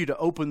didn't need you to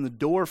open the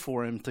door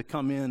for him to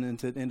come in and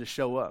to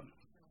show up.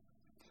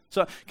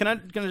 So can I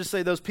just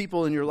say those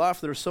people in your life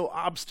that are so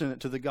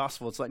obstinate to the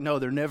gospel, it's like, no,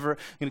 they're never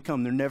going to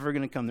come. They're never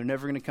going to come. They're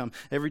never going to come.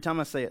 Every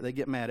time I say it, they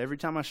get mad. Every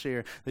time I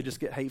share, they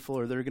just get hateful,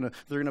 or they're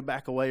gonna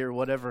back away or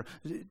whatever.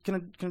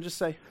 Can I just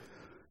say,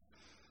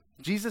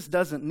 Jesus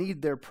doesn't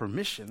need their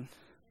permission,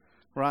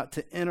 right,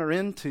 to enter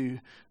into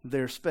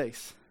their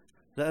space.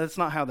 That's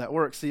not how that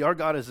works. See, our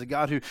God is a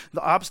God who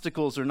the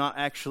obstacles are not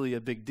actually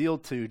a big deal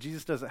to.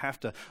 Jesus doesn't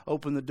have to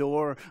open the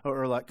door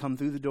or like come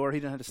through the door. He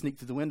doesn't have to sneak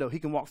through the window. He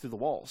can walk through the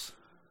walls.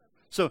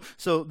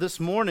 So this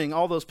morning,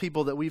 all those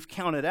people that we've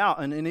counted out,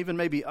 and even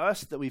maybe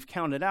us that we've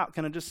counted out,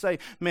 can I just say,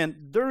 man,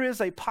 there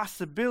is a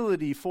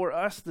possibility for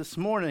us this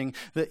morning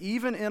that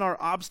even in our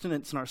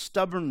obstinance and our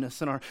stubbornness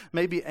and our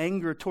maybe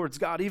anger towards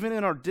God, even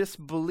in our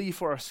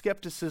disbelief or our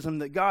skepticism,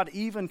 that God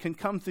even can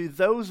come through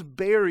those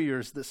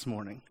barriers this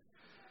morning,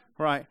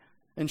 right,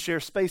 and share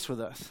space with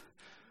us.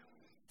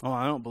 Oh,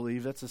 I don't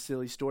believe. That's a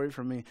silly story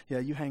for me. Yeah,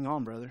 you hang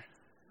on, brother.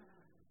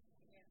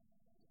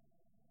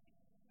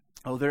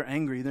 Oh, they're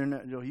angry. They're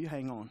not. Oh, you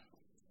hang on.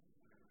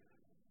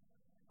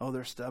 Oh,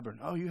 they're stubborn.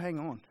 Oh, you hang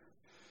on.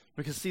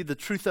 Because see, the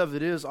truth of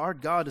it is, our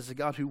God is a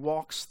God who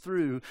walks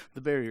through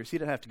the barriers. He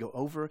didn't have to go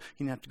over.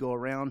 He didn't have to go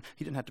around.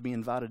 He didn't have to be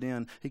invited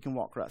in. He can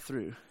walk right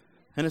through.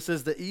 And it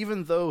says that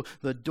even though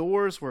the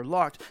doors were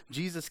locked,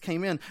 Jesus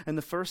came in, and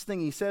the first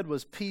thing he said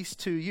was, peace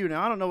to you.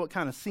 Now, I don't know what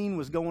kind of scene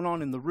was going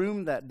on in the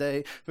room that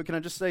day, but can I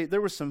just say,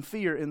 there was some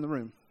fear in the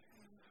room.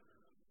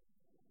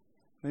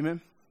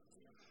 Amen?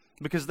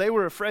 Because they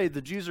were afraid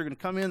the Jews are going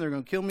to come in, they're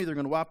going to kill me, they're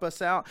going to wipe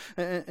us out.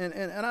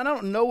 And I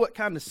don't know what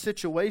kind of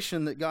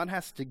situation that God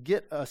has to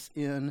get us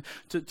in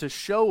to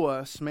show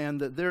us, man,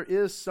 that there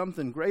is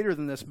something greater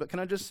than this. But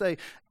can I just say,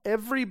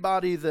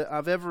 everybody that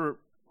I've ever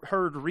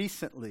heard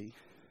recently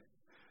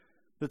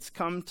that's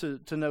come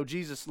to know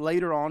Jesus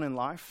later on in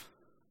life,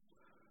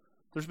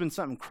 there's been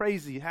something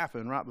crazy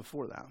happen right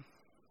before that.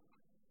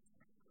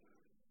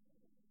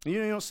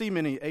 You don't see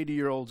many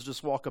 80-year-olds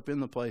just walk up in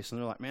the place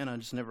and they're like, man, I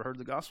just never heard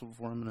the gospel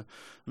before. I'm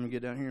gonna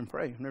get down here and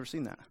pray. I've never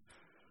seen that.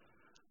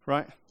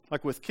 Right?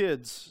 Like with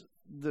kids,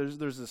 there's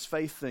this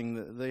faith thing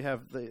that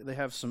they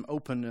have some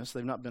openness.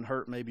 They've not been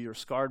hurt maybe or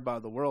scarred by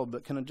the world.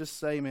 But can I just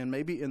say, man,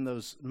 maybe in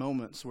those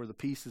moments where the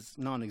peace is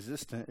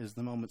non-existent is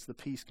the moments the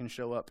peace can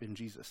show up in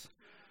Jesus.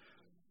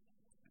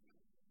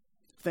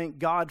 Thank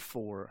God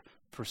for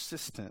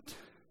persistent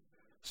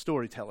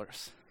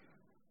storytellers.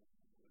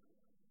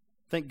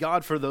 Thank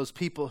God for those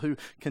people who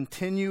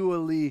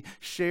continually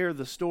share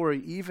the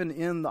story, even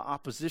in the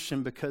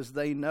opposition, because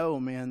they know,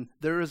 man,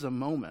 there is a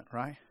moment,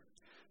 right?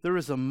 There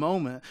is a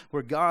moment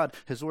where God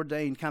has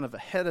ordained kind of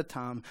ahead of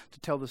time to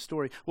tell the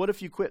story. What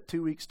if you quit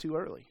 2 weeks too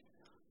early?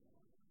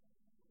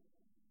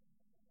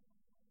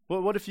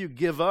 Well, what if you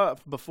give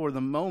up before the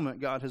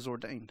moment God has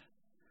ordained?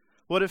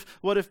 What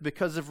if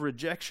because of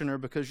rejection or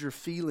because your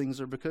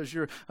feelings or because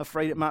you're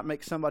afraid it might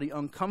make somebody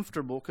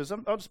uncomfortable? Because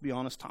I'll just be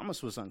honest,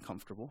 Thomas was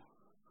uncomfortable.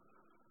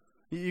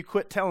 You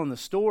quit telling the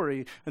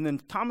story, and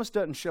then Thomas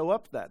doesn't show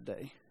up that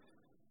day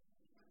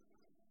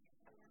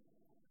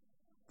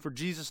for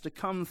Jesus to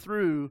come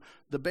through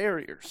the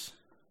barriers.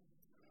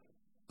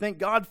 Thank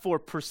God for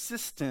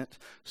persistent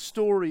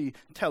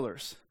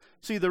storytellers.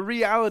 See, the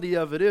reality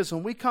of it is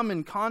when we come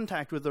in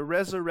contact with a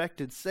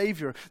resurrected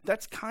Savior,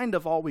 that's kind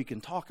of all we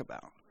can talk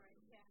about.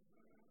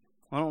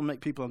 I don't want to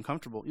make people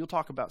uncomfortable. You'll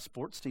talk about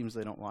sports teams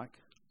they don't like.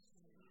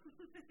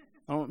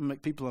 I don't want to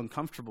make people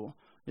uncomfortable.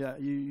 Yeah,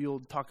 you'll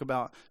talk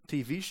about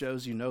TV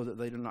shows you know that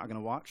they're not going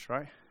to watch,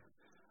 right?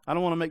 I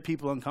don't want to make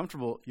people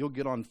uncomfortable. You'll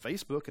get on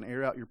Facebook and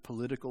air out your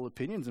political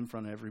opinions in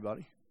front of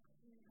everybody.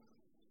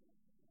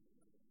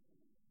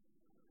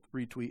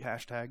 Retweet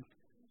hashtag.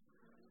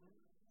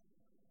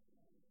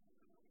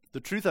 The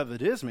truth of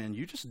it is, man,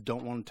 you just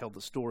don't want to tell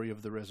the story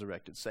of the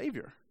resurrected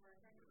Savior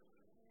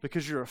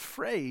because you're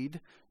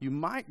afraid you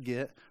might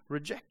get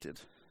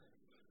rejected.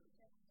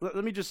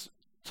 Let me just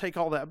take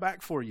all that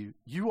back for you.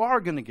 You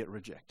are going to get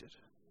rejected.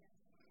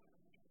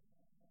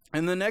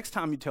 And the next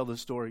time you tell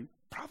this story,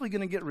 probably going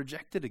to get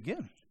rejected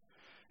again.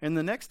 And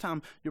the next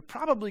time, you're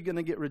probably going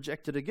to get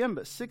rejected again.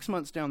 But 6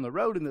 months down the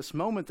road, in this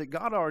moment that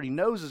God already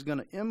knows is going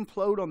to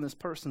implode on this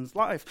person's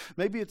life,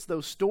 maybe it's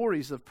those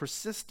stories of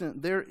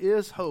persistent, there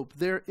is hope,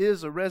 there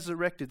is a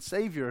resurrected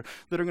Savior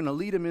that are going to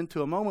lead him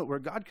into a moment where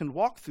God can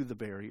walk through the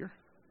barrier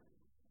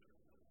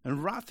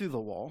and right through the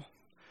wall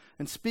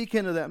and speak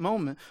into that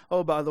moment.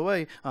 Oh, by the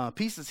way,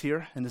 peace is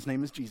here, and his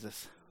name is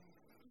Jesus.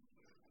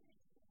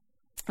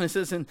 And it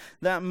says in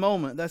that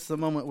moment, that's the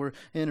moment we're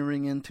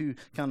entering into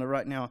kind of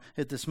right now.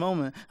 At this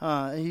moment,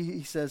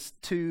 he says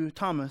to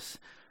Thomas,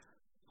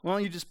 why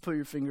don't you just put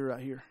your finger right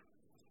here?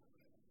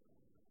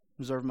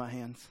 Observe my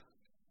hands.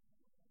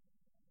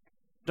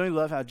 Don't you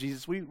love how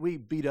Jesus, we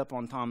beat up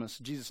on Thomas.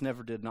 Jesus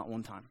never did, not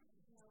one time.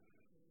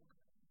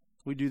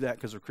 We do that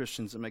because we're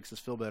Christians. It makes us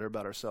feel better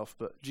about ourselves.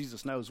 But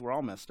Jesus knows we're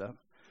all messed up.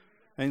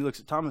 And he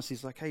looks at Thomas.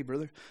 He's like, hey,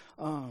 brother,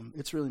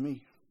 it's really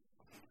me.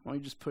 Why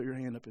don't you just put your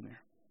hand up in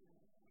there?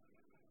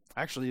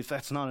 Actually, if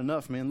that's not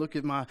enough, man, look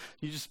at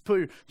you just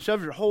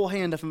shove your whole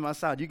hand up in my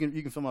side. You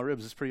can feel my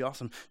ribs. It's pretty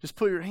awesome. Just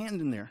put your hand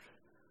in there.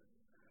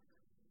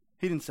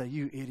 He didn't say,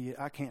 you idiot,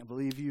 I can't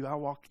believe you. I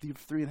walked with you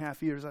for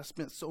 3.5 years. I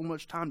spent so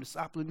much time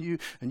discipling you,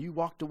 and you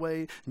walked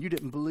away, and you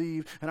didn't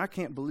believe, and I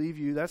can't believe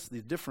you. That's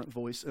the different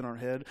voice in our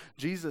head.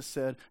 Jesus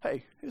said,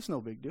 hey, it's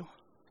no big deal.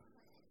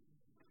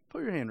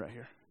 Put your hand right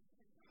here.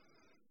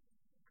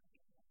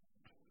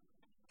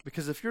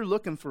 Because if you're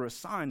looking for a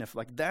sign, if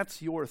like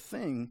that's your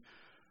thing,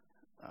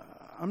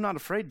 I'm not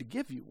afraid to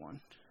give you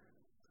one.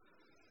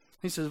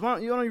 He says, why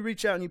don't you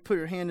reach out and you put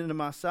your hand into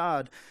my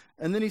side?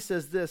 And then he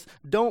says this,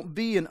 don't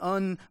be an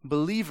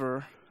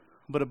unbeliever,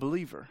 but a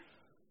believer.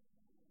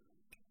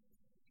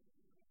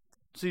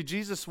 See,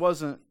 Jesus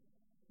wasn't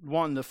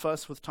wanting to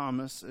fuss with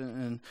Thomas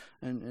and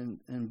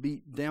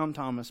beat down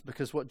Thomas,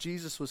 because what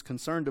Jesus was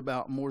concerned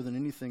about more than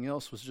anything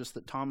else was just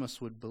that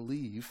Thomas would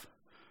believe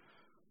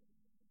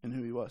in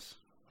who he was.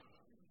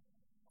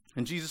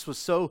 And Jesus was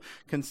so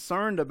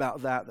concerned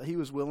about that he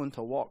was willing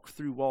to walk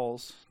through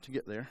walls to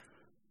get there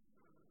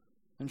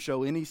and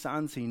show any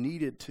signs he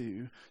needed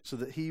to so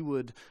that he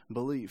would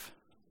believe.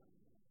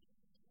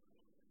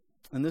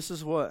 And this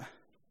is what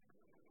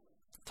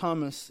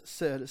Thomas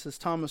said. It says,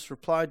 Thomas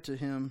replied to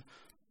him,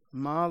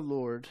 my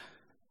Lord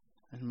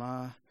and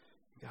my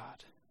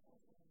God.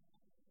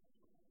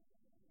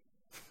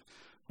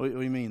 What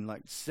do you mean?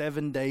 Like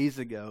 7 days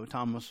ago,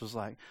 Thomas was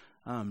like,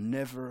 I'm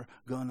never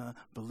gonna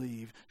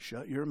believe.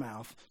 Shut your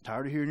mouth.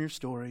 Tired of hearing your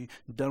story.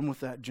 Done with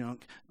that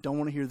junk. Don't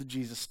want to hear the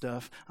Jesus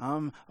stuff.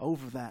 I'm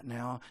over that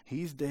now.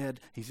 He's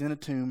dead. He's in a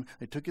tomb.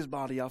 They took his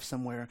body off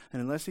somewhere.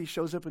 And unless he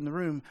shows up in the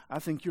room, I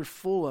think you're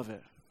full of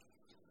it.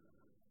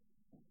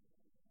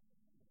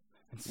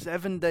 And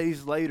 7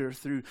 days later,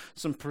 through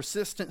some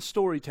persistent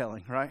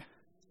storytelling, right?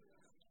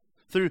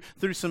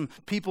 Through some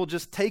people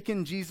just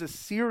taking Jesus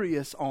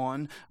serious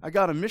on, I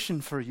got a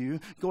mission for you.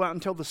 Go out and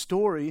tell the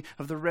story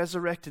of the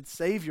resurrected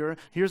Savior.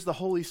 Here's the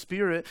Holy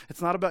Spirit.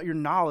 It's not about your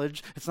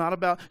knowledge. It's not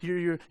about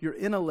your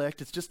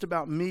intellect. It's just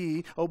about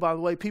me. Oh, by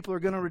the way, people are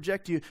going to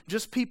reject you.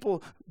 Just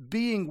people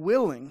being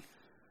willing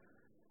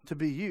to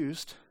be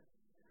used.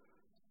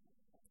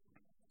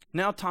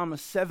 Now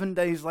Thomas, 7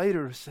 days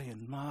later, is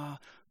saying, my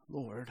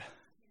Lord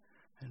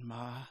and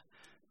my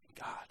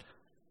God.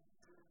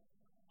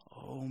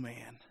 Oh,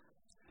 man.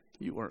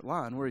 You weren't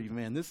lying, were you,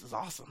 man? This is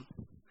awesome.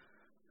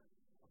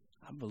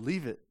 I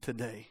believe it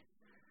today.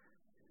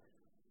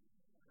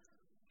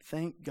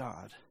 Thank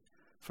God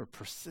for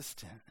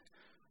persistent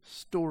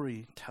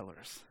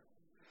storytellers.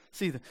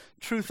 See, the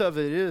truth of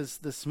it is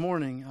this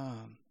morning,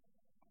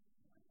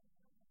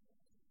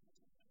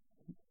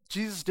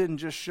 Jesus didn't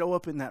just show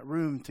up in that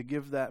room to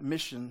give that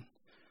mission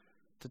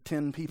to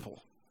 10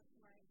 people.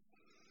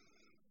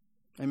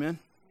 Amen?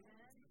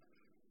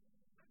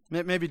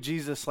 Maybe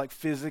Jesus like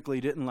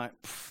physically didn't like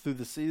through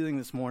the ceiling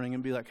this morning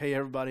and be like, hey,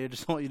 everybody, I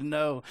just want you to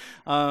know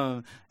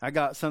I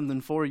got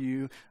something for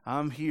you.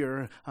 I'm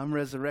here. I'm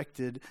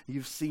resurrected.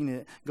 You've seen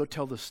it. Go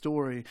tell the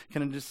story.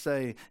 Can I just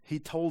say, he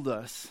told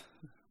us,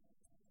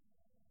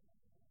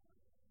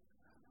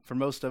 for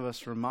most of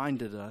us,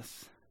 reminded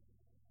us,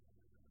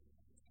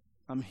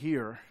 I'm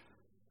here.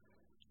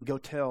 Go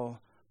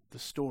tell the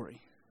story.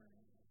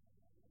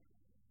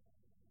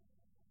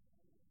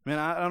 Man,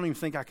 I don't even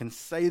think I can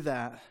say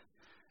that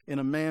in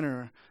a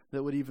manner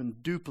that would even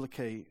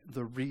duplicate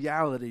the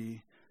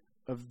reality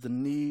of the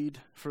need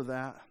for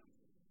that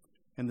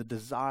and the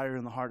desire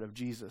in the heart of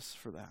Jesus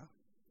for that.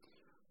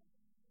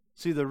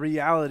 See, the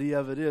reality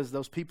of it is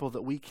those people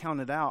that we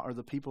counted out are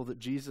the people that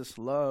Jesus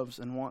loves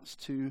and wants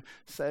to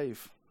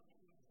save.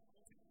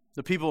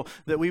 The people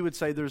that we would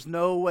say there's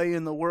no way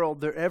in the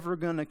world they're ever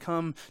going to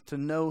come to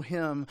know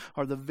him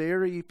are the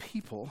very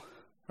people,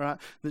 right,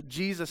 that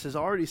Jesus has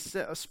already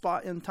set a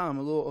spot in time,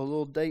 a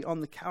little date on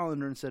the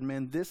calendar, and said,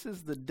 man, this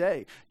is the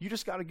day. You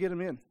just got to get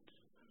them in.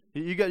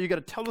 You got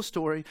to tell the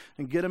story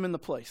and get them in the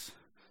place.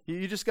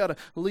 You just got to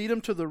lead them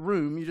to the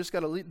room. You just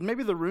got to lead.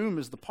 Maybe the room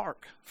is the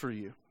park for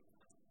you.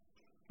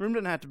 The room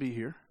doesn't have to be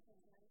here.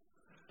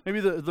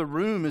 Maybe the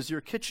room is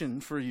your kitchen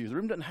for you. The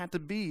room doesn't have to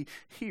be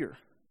here,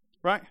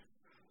 right?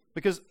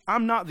 Because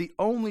I'm not the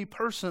only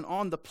person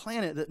on the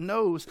planet that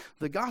knows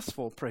the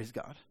gospel, praise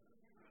God.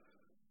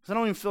 Because I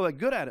don't even feel that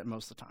good at it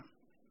most of the time.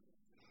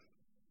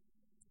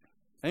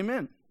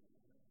 Amen.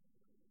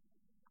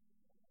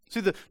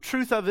 See, the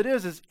truth of it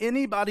is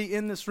anybody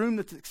in this room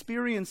that's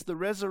experienced the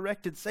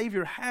resurrected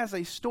Savior has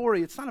a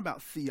story. It's not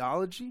about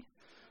theology.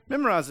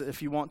 Memorize it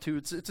if you want to.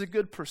 It's a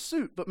good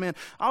pursuit. But man,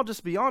 I'll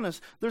just be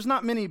honest. There's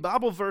not many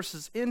Bible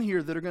verses in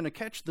here that are going to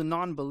catch the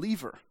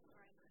non-believer.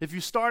 If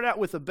you start out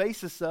with a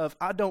basis of,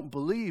 I don't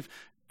believe,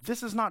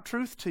 this is not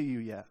truth to you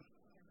yet.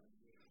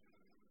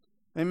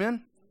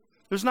 Amen?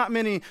 There's not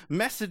many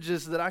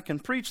messages that I can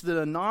preach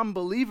that a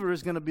non-believer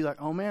is going to be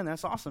like, oh man,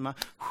 that's awesome.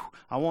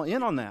 I want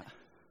in on that,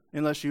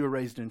 unless you were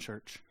raised in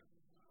church.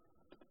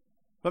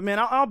 But man,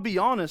 I'll be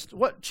honest.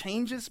 What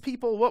changes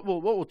people? What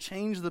will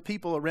change the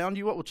people around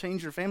you? What will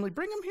change your family?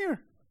 Bring them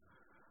here.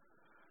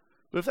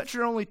 But if that's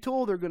your only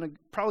tool, they're going to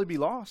probably be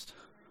lost.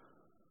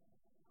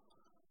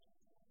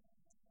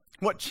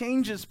 What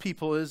changes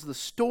people is the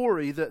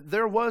story that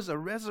there was a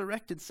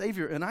resurrected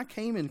Savior, and I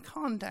came in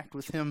contact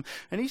with him,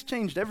 and he's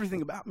changed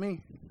everything about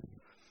me.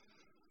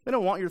 They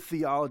don't want your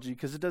theology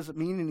because it doesn't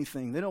mean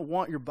anything. They don't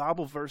want your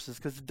Bible verses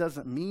because it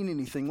doesn't mean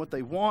anything. What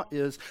they want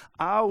is,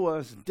 I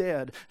was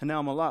dead and now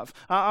I'm alive.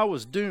 I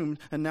was doomed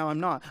and now I'm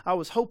not. I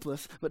was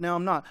hopeless, but now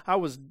I'm not. I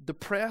was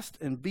depressed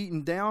and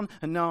beaten down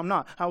and now I'm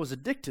not. I was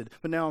addicted,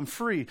 but now I'm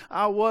free.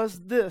 I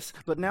was this,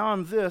 but now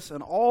I'm this.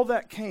 And all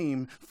that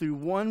came through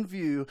one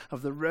view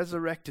of the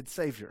resurrected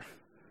Savior.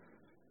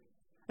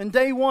 And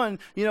day one,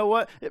 you know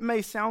what? It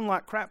may sound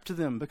like crap to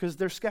them because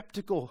they're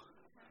skeptical.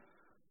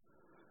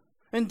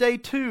 And day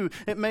two,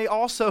 it may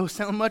also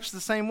sound much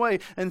the same way.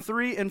 And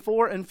 3 and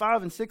 4 and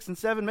 5 and 6 and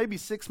 7, maybe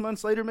 6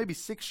 months later, maybe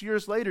 6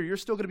 years later, you're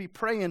still going to be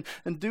praying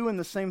and doing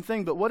the same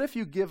thing. But what if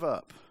you give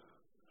up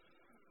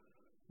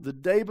the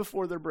day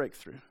before their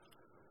breakthrough?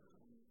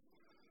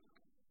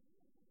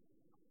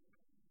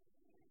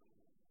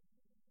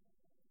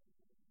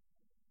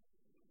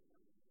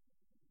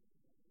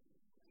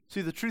 See,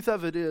 the truth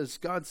of it is,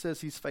 God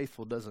says he's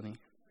faithful, doesn't he?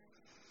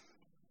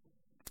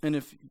 And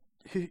if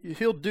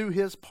he'll do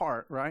his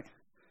part, right?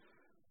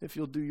 If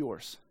you'll do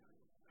yours.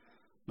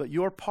 But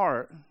your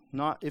part,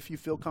 not if you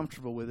feel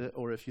comfortable with it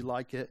or if you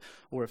like it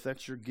or if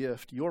that's your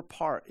gift, your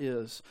part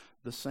is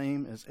the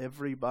same as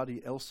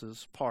everybody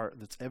else's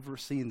part that's ever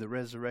seen the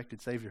resurrected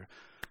Savior.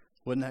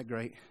 Wasn't that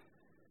great?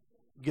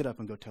 Get up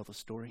and go tell the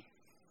story.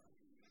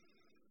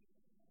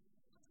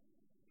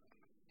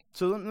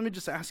 So let me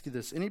just ask you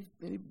this.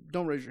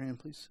 Don't raise your hand,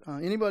 please.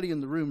 Anybody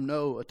in the room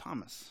know a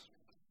Thomas?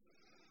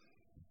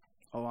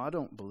 Oh, I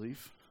don't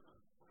believe.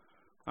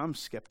 I'm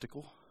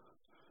skeptical.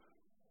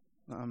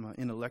 I'm an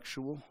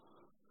intellectual.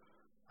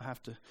 I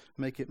have to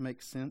make it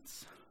make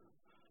sense.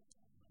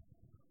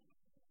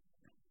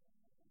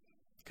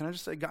 Can I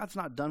just say, God's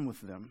not done with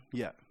them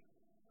yet,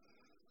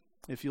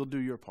 if you'll do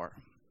your part.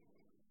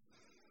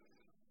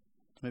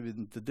 Maybe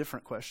the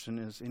different question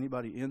is,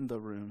 anybody in the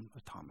room a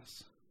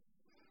Thomas?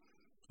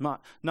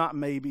 Not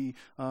maybe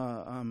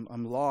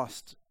I'm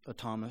lost a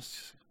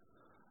Thomas,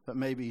 but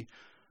maybe,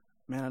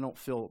 man, I don't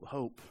feel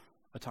hope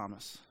a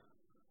Thomas.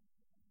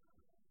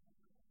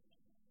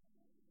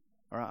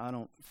 Or I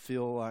don't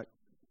feel like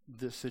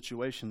this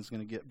situation's going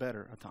to get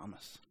better a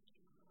Thomas.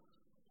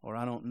 Or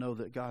I don't know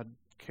that God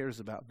cares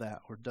about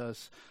that or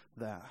does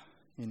that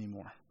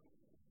anymore.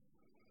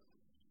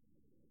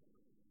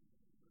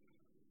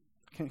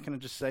 Can I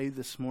just say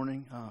this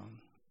morning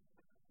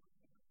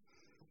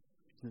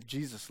that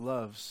Jesus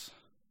loves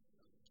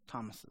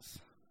Thomases.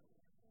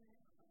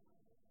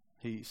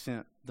 He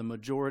sent the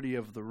majority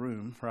of the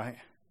room, right,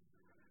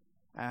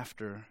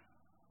 after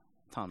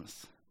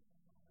Thomas.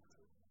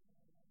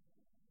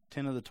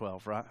 10 of the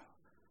 12, right?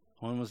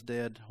 One was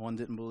dead, one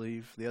didn't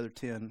believe. The other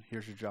 10,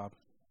 here's your job.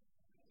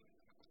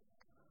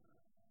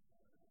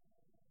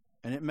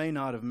 And it may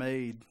not have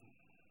made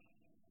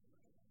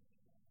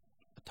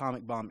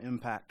atomic bomb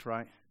impact,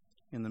 right,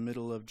 in the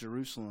middle of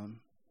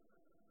Jerusalem.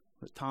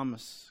 But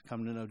Thomas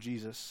coming to know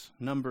Jesus,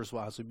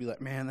 numbers-wise, would be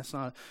like, man, that's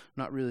not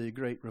really a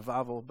great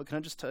revival. But can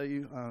I just tell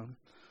you,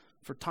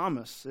 for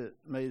Thomas, it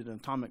made an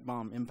atomic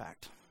bomb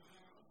impact.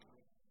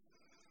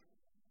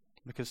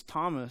 Because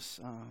Thomas,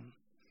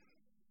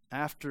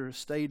 after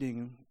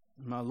stating,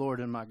 my Lord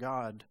and my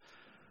God,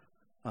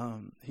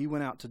 he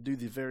went out to do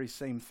the very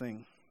same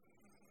thing,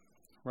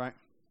 right?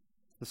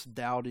 This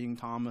doubting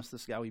Thomas,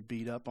 this guy we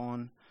beat up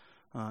on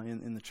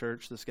in the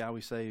church, this guy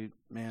we say,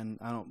 man,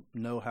 I don't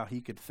know how he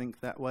could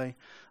think that way.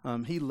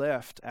 He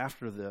left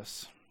after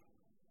this,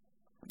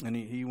 and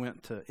he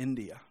went to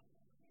India.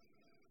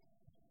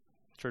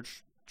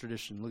 Church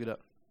tradition, look it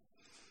up.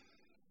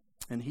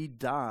 And he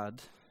died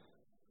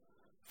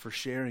for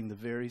sharing the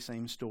very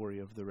same story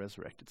of the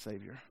resurrected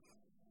Savior.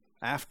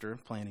 After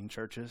planting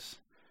churches,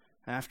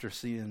 after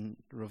seeing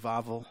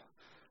revival,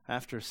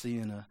 after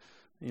seeing a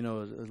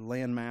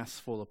landmass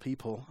full of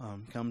people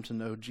come to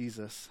know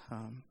Jesus,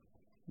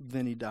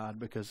 then he died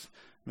because,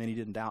 man, he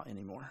didn't doubt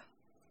anymore.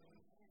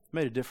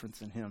 Made a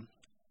difference in him.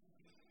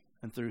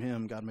 And through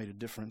him, God made a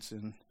difference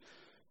in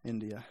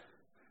India.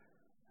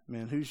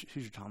 Man, who's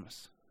your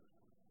Thomas?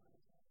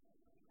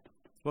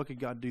 What could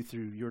God do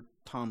through your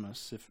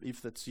Thomas?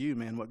 If that's you,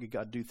 man, what could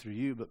God do through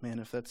you? But, man,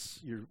 if that's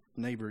your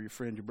neighbor, your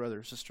friend, your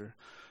brother, sister,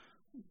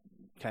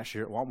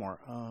 cashier at Walmart,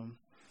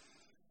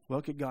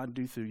 what could God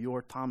do through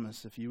your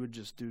Thomas if you would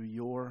just do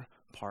your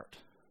part?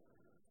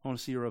 I want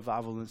to see a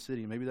revival in the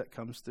city. Maybe that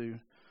comes through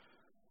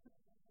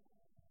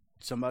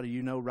somebody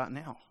you know right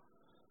now.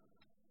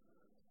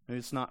 Maybe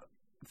it's not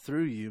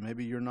through you.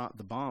 Maybe you're not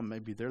the bomb.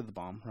 Maybe they're the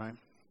bomb, right?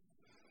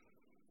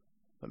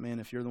 But, man,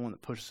 if you're the one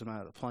that pushes them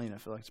out of the plane, I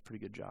feel like it's a pretty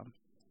good job.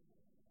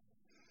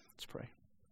 Let's pray.